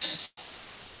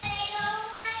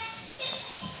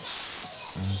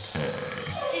 Okay.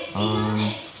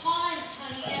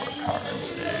 4 cards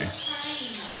there.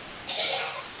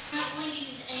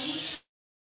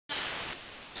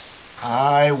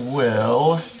 I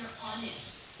will.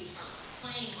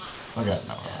 Okay,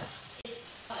 no.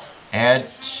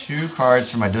 Add 2 cards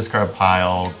from my discard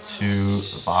pile to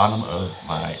the bottom of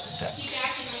my deck.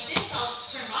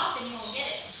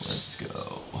 Let's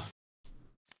go.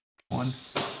 1.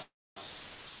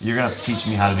 You're gonna have to teach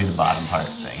me how to do the bottom part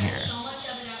thing here.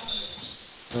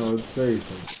 Oh, it's very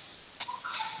simple.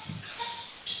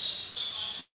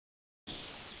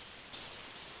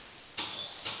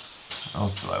 What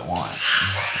else do I want? The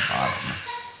bottom.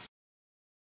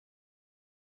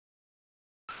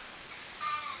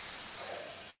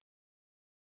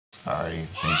 Sorry,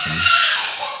 thinking.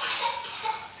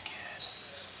 That's good.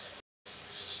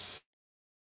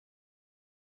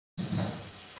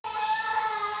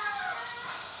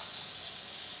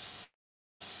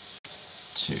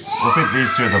 2. We'll pick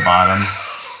these 2 at the bottom.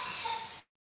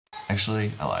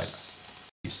 Actually, I lied.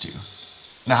 These 2.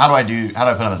 Now, how do I put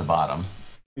them at the bottom?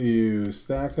 You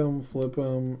stack them, flip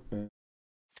them, and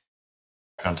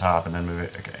On top, and then move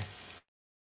it. Okay.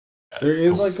 there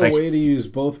is like a way to use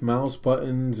both mouse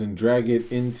buttons and drag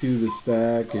it into the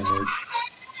stack, and it's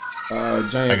a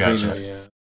giant pain in the ass.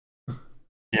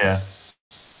 Yeah.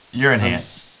 You're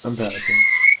enhanced. I'm passing.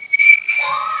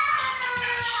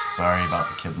 Gosh, sorry about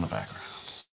the kid in the background.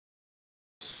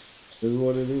 This is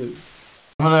what it is.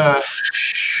 I'm gonna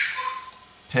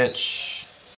pitch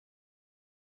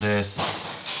this.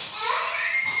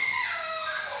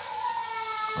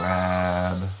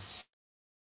 Grab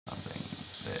something.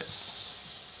 This.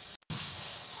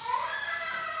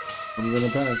 I'm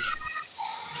gonna pass.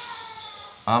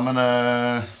 I'm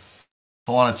gonna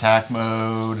full on attack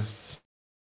mode.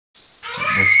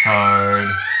 Discard.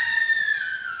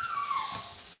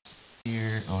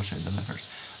 Here. Oh, I should have done that first.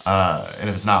 And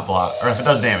if it's not blocked, or if it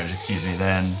does damage, excuse me,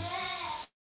 then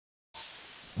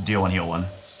deal 1, heal 1.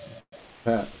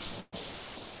 Pass.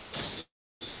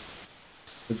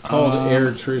 It's called air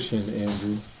attrition,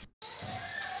 Andrew.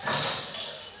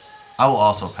 I will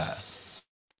also pass.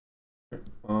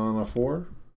 On a 4,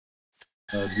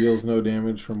 deals no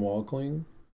damage from wall cling.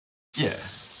 Yeah.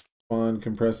 On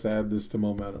compress, add this to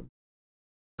momentum.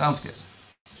 Sounds good.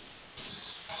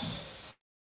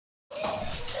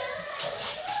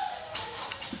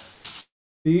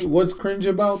 See, what's cringe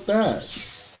about that?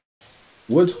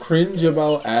 What's cringe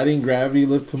about adding gravity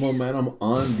lift to momentum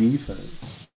on defense?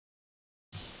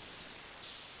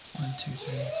 1, 2, 3,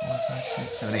 4, 5,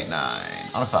 6, 7, 8,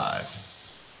 9. On a 5.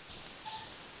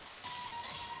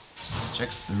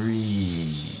 Checks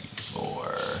 3,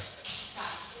 4.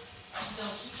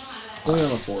 Only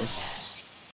on a 4.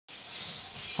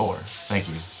 4. Thank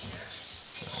you.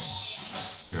 Sorry.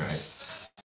 You're right.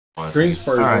 Green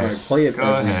Spurs when I play it Go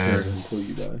every ahead. turn until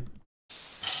you die.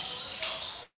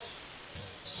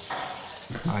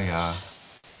 Hiya.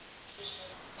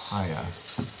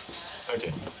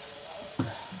 Okay.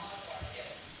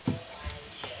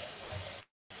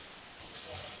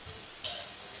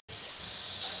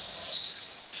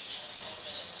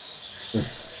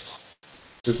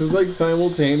 This is like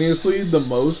simultaneously the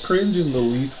most cringe and the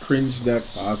least cringe deck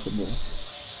possible.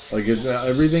 Like it's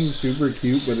everything's super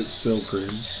cute, but it's still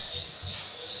cringe.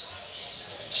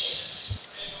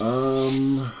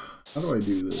 How do I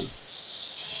do this?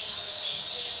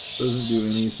 Doesn't do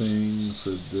anything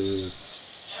for this.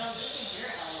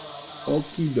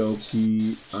 Okie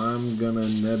dokie, I'm gonna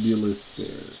nebulous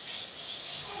stare.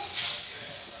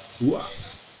 Ooh. What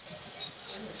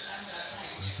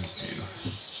does this do?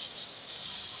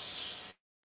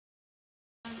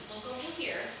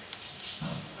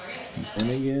 And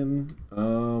again,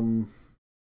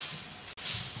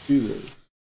 do this.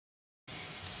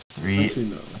 3. Actually,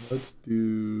 no. Let's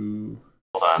do.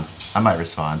 Hold on. I might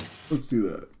respond. Let's do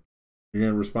that. You're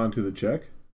gonna respond to the check?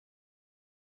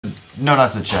 No,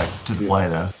 not to the check. To the play,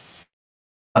 though.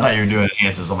 I thought you were doing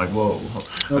enhances. I'm like, whoa.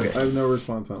 Okay. I have no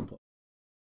response on play.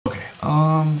 Okay.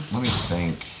 Let me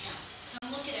think.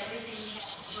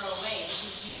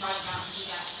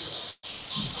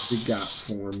 It got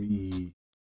for me.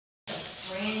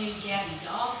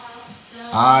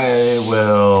 I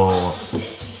will.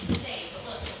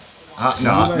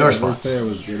 No response. Say I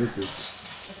was good at this.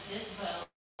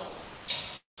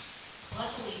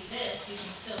 this you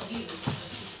can still use because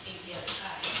you ate the other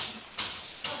side.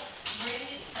 Look, we're gonna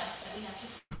get stuff that we have to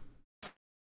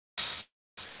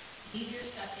leave your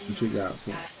stuff in. What you got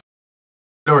for?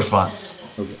 No response.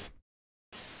 Okay.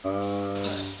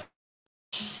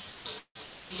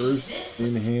 First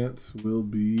enhance will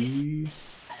be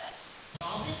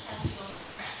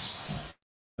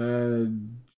add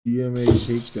GMA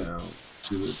takedown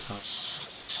to the top.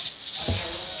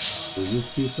 Is this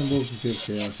 2 symbols? Does he have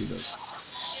chaos? He does.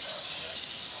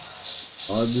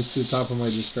 I'll add this to the top of my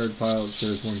discard pile. It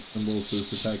shares 1 symbol, so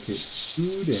this attack hits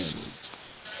 2 damage.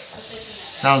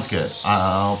 Sounds good.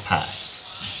 I'll pass.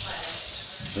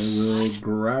 I will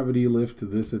gravity lift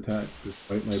this attack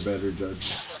despite my better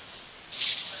judgment.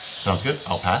 Sounds good.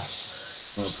 I'll pass.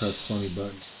 I'll press funny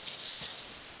button.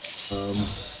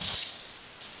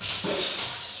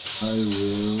 I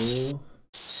will.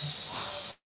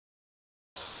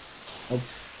 I'll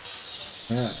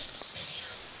pass.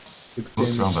 6 What's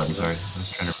damage. wrong button? Sorry, I was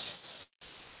trying to.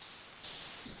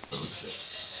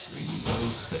 06.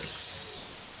 306.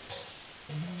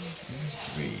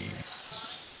 3.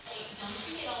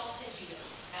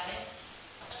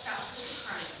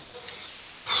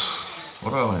 What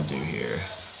do I want to do here?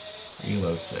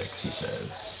 306, he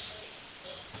says.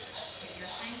 If your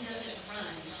sign doesn't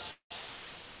run,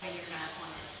 then you're not on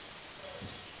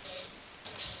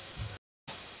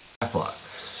it. Half block.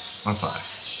 1-5.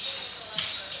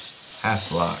 Half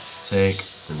blocks. Take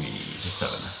 3 to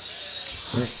 7.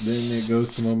 Right, then it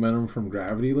goes to momentum from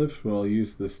gravity lift, but I'll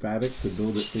use the static to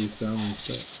build it face down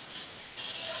instead.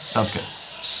 Sounds good.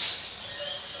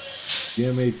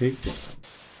 GMA takedown.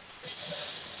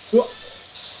 Whoa!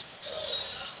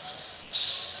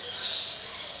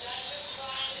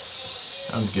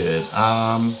 Sounds good.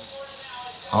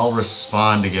 I'll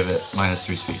respond to give it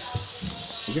 -3 speed.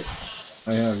 Okay.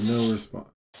 I have no response.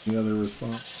 Any other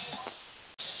response?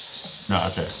 No,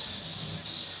 that's it.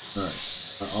 Alright.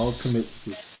 I'll commit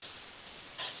speed.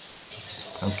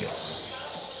 Sounds good.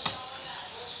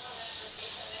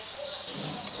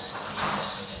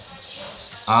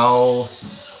 I'll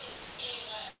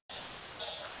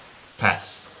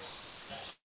pass.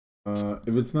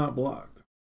 If it's not blocked.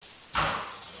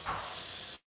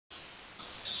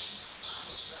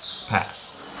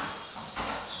 Pass.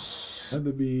 Had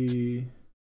to be.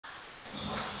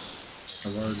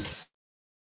 I've already.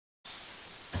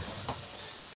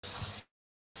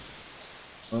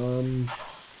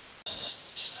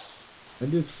 I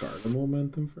discard a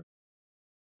momentum for.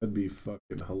 That'd be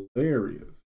fucking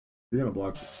hilarious. You're gonna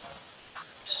block it.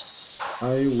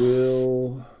 I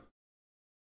will.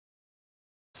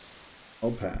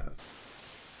 I'll pass.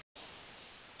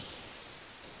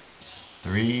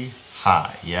 3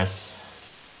 high, yes.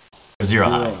 0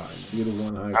 high.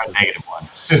 -1 high. Alright, -1.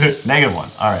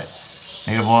 -1. Alright.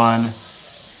 -1.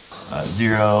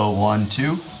 0, 1,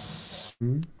 2.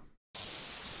 Hmm?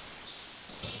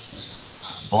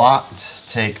 Blocked.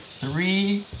 Take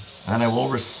 3. And I will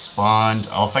respond.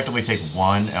 I'll effectively take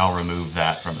 1 and I'll remove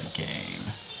that from the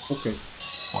game. Okay.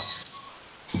 1.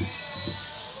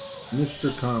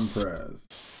 Mr. Compress.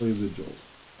 Play the Jolt.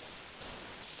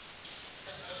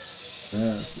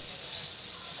 Yes.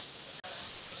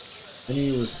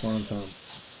 Any response on?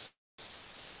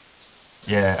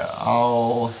 Yeah,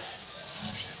 I'll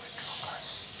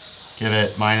give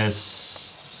it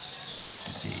minus.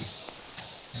 Let's see.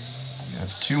 You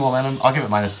have 2 momentum. I'll give it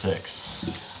 -6.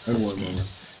 I have 1 moment.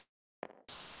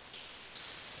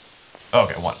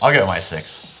 Okay, 1. I'll give it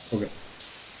 -6. Okay.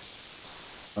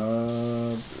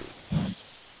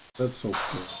 That's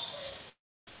okay.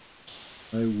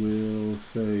 I will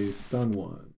say stun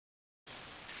 1.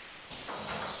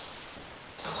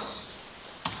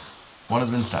 1 has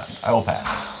been stunned. I will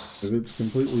pass. If it's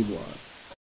completely blocked,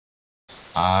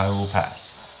 I will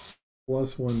pass.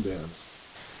 +1 damage.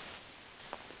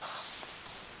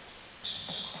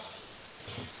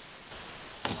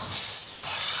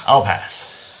 I'll pass.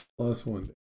 +1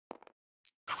 damage.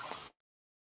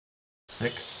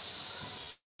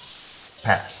 6.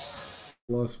 Pass.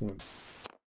 +1.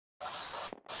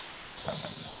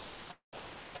 7.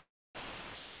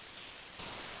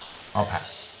 I'll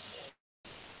pass.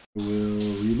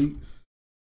 Will release.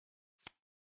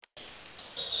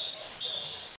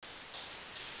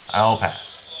 I'll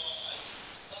pass.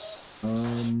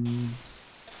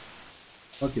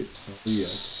 Fuck it. I'll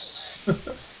EX.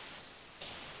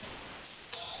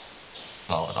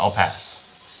 Solid. I'll pass.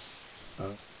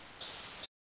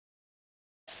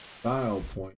 Style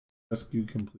point. Rescue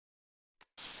complete.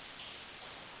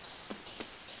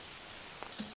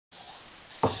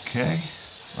 Okay.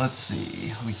 Let's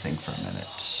see. Let me think for a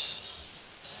minute.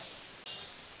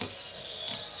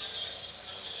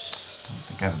 Don't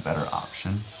think I have a better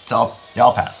option. So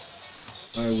I'll pass.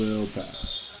 I will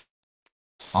pass.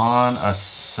 On a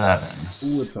 7.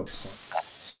 Ooh, it's a plus.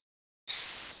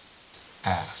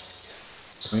 Half.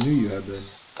 I knew you had that.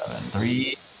 7,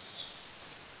 3,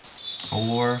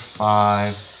 4,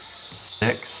 5,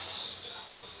 6,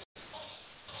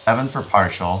 7 for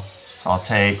partial. So I'll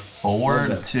take 4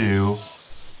 to 2.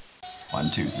 1,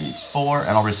 2, 3, 4, and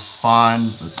I'll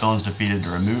respond with villains defeated to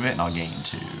remove it, and I'll gain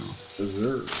 2.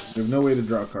 Deserve. You have no way to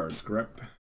draw cards, correct?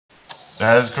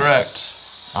 That is correct.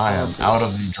 I am out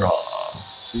of the draw.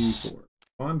 3, 4.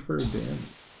 On for a damage.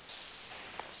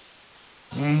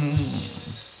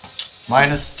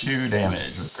 -2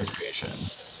 damage with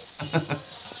recreation. I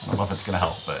don't know if it's gonna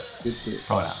help, but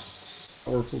probably not.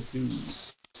 Powerful 2.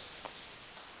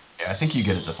 Yeah, I think you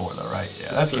get it to 4 though, right?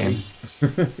 Yeah, that's game.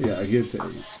 Yeah, I get to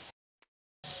 8.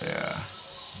 Yeah.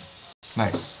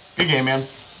 Nice. Good game, man.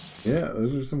 Yeah,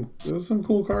 those are some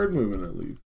cool card movement at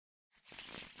least.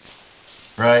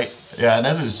 Right? Yeah,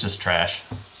 Nezer's just trash.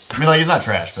 I mean, like, he's not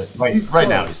trash, but right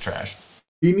now he's trash.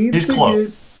 He needs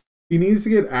to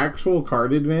get actual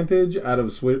card advantage out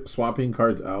of swapping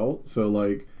cards out. So,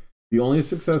 like, the only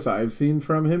success I've seen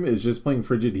from him is just playing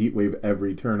Frigid Heatwave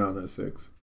every turn on a 6.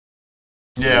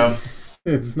 Yeah.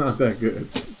 It's not that good.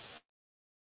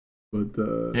 But,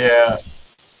 yeah.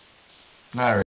 Not really.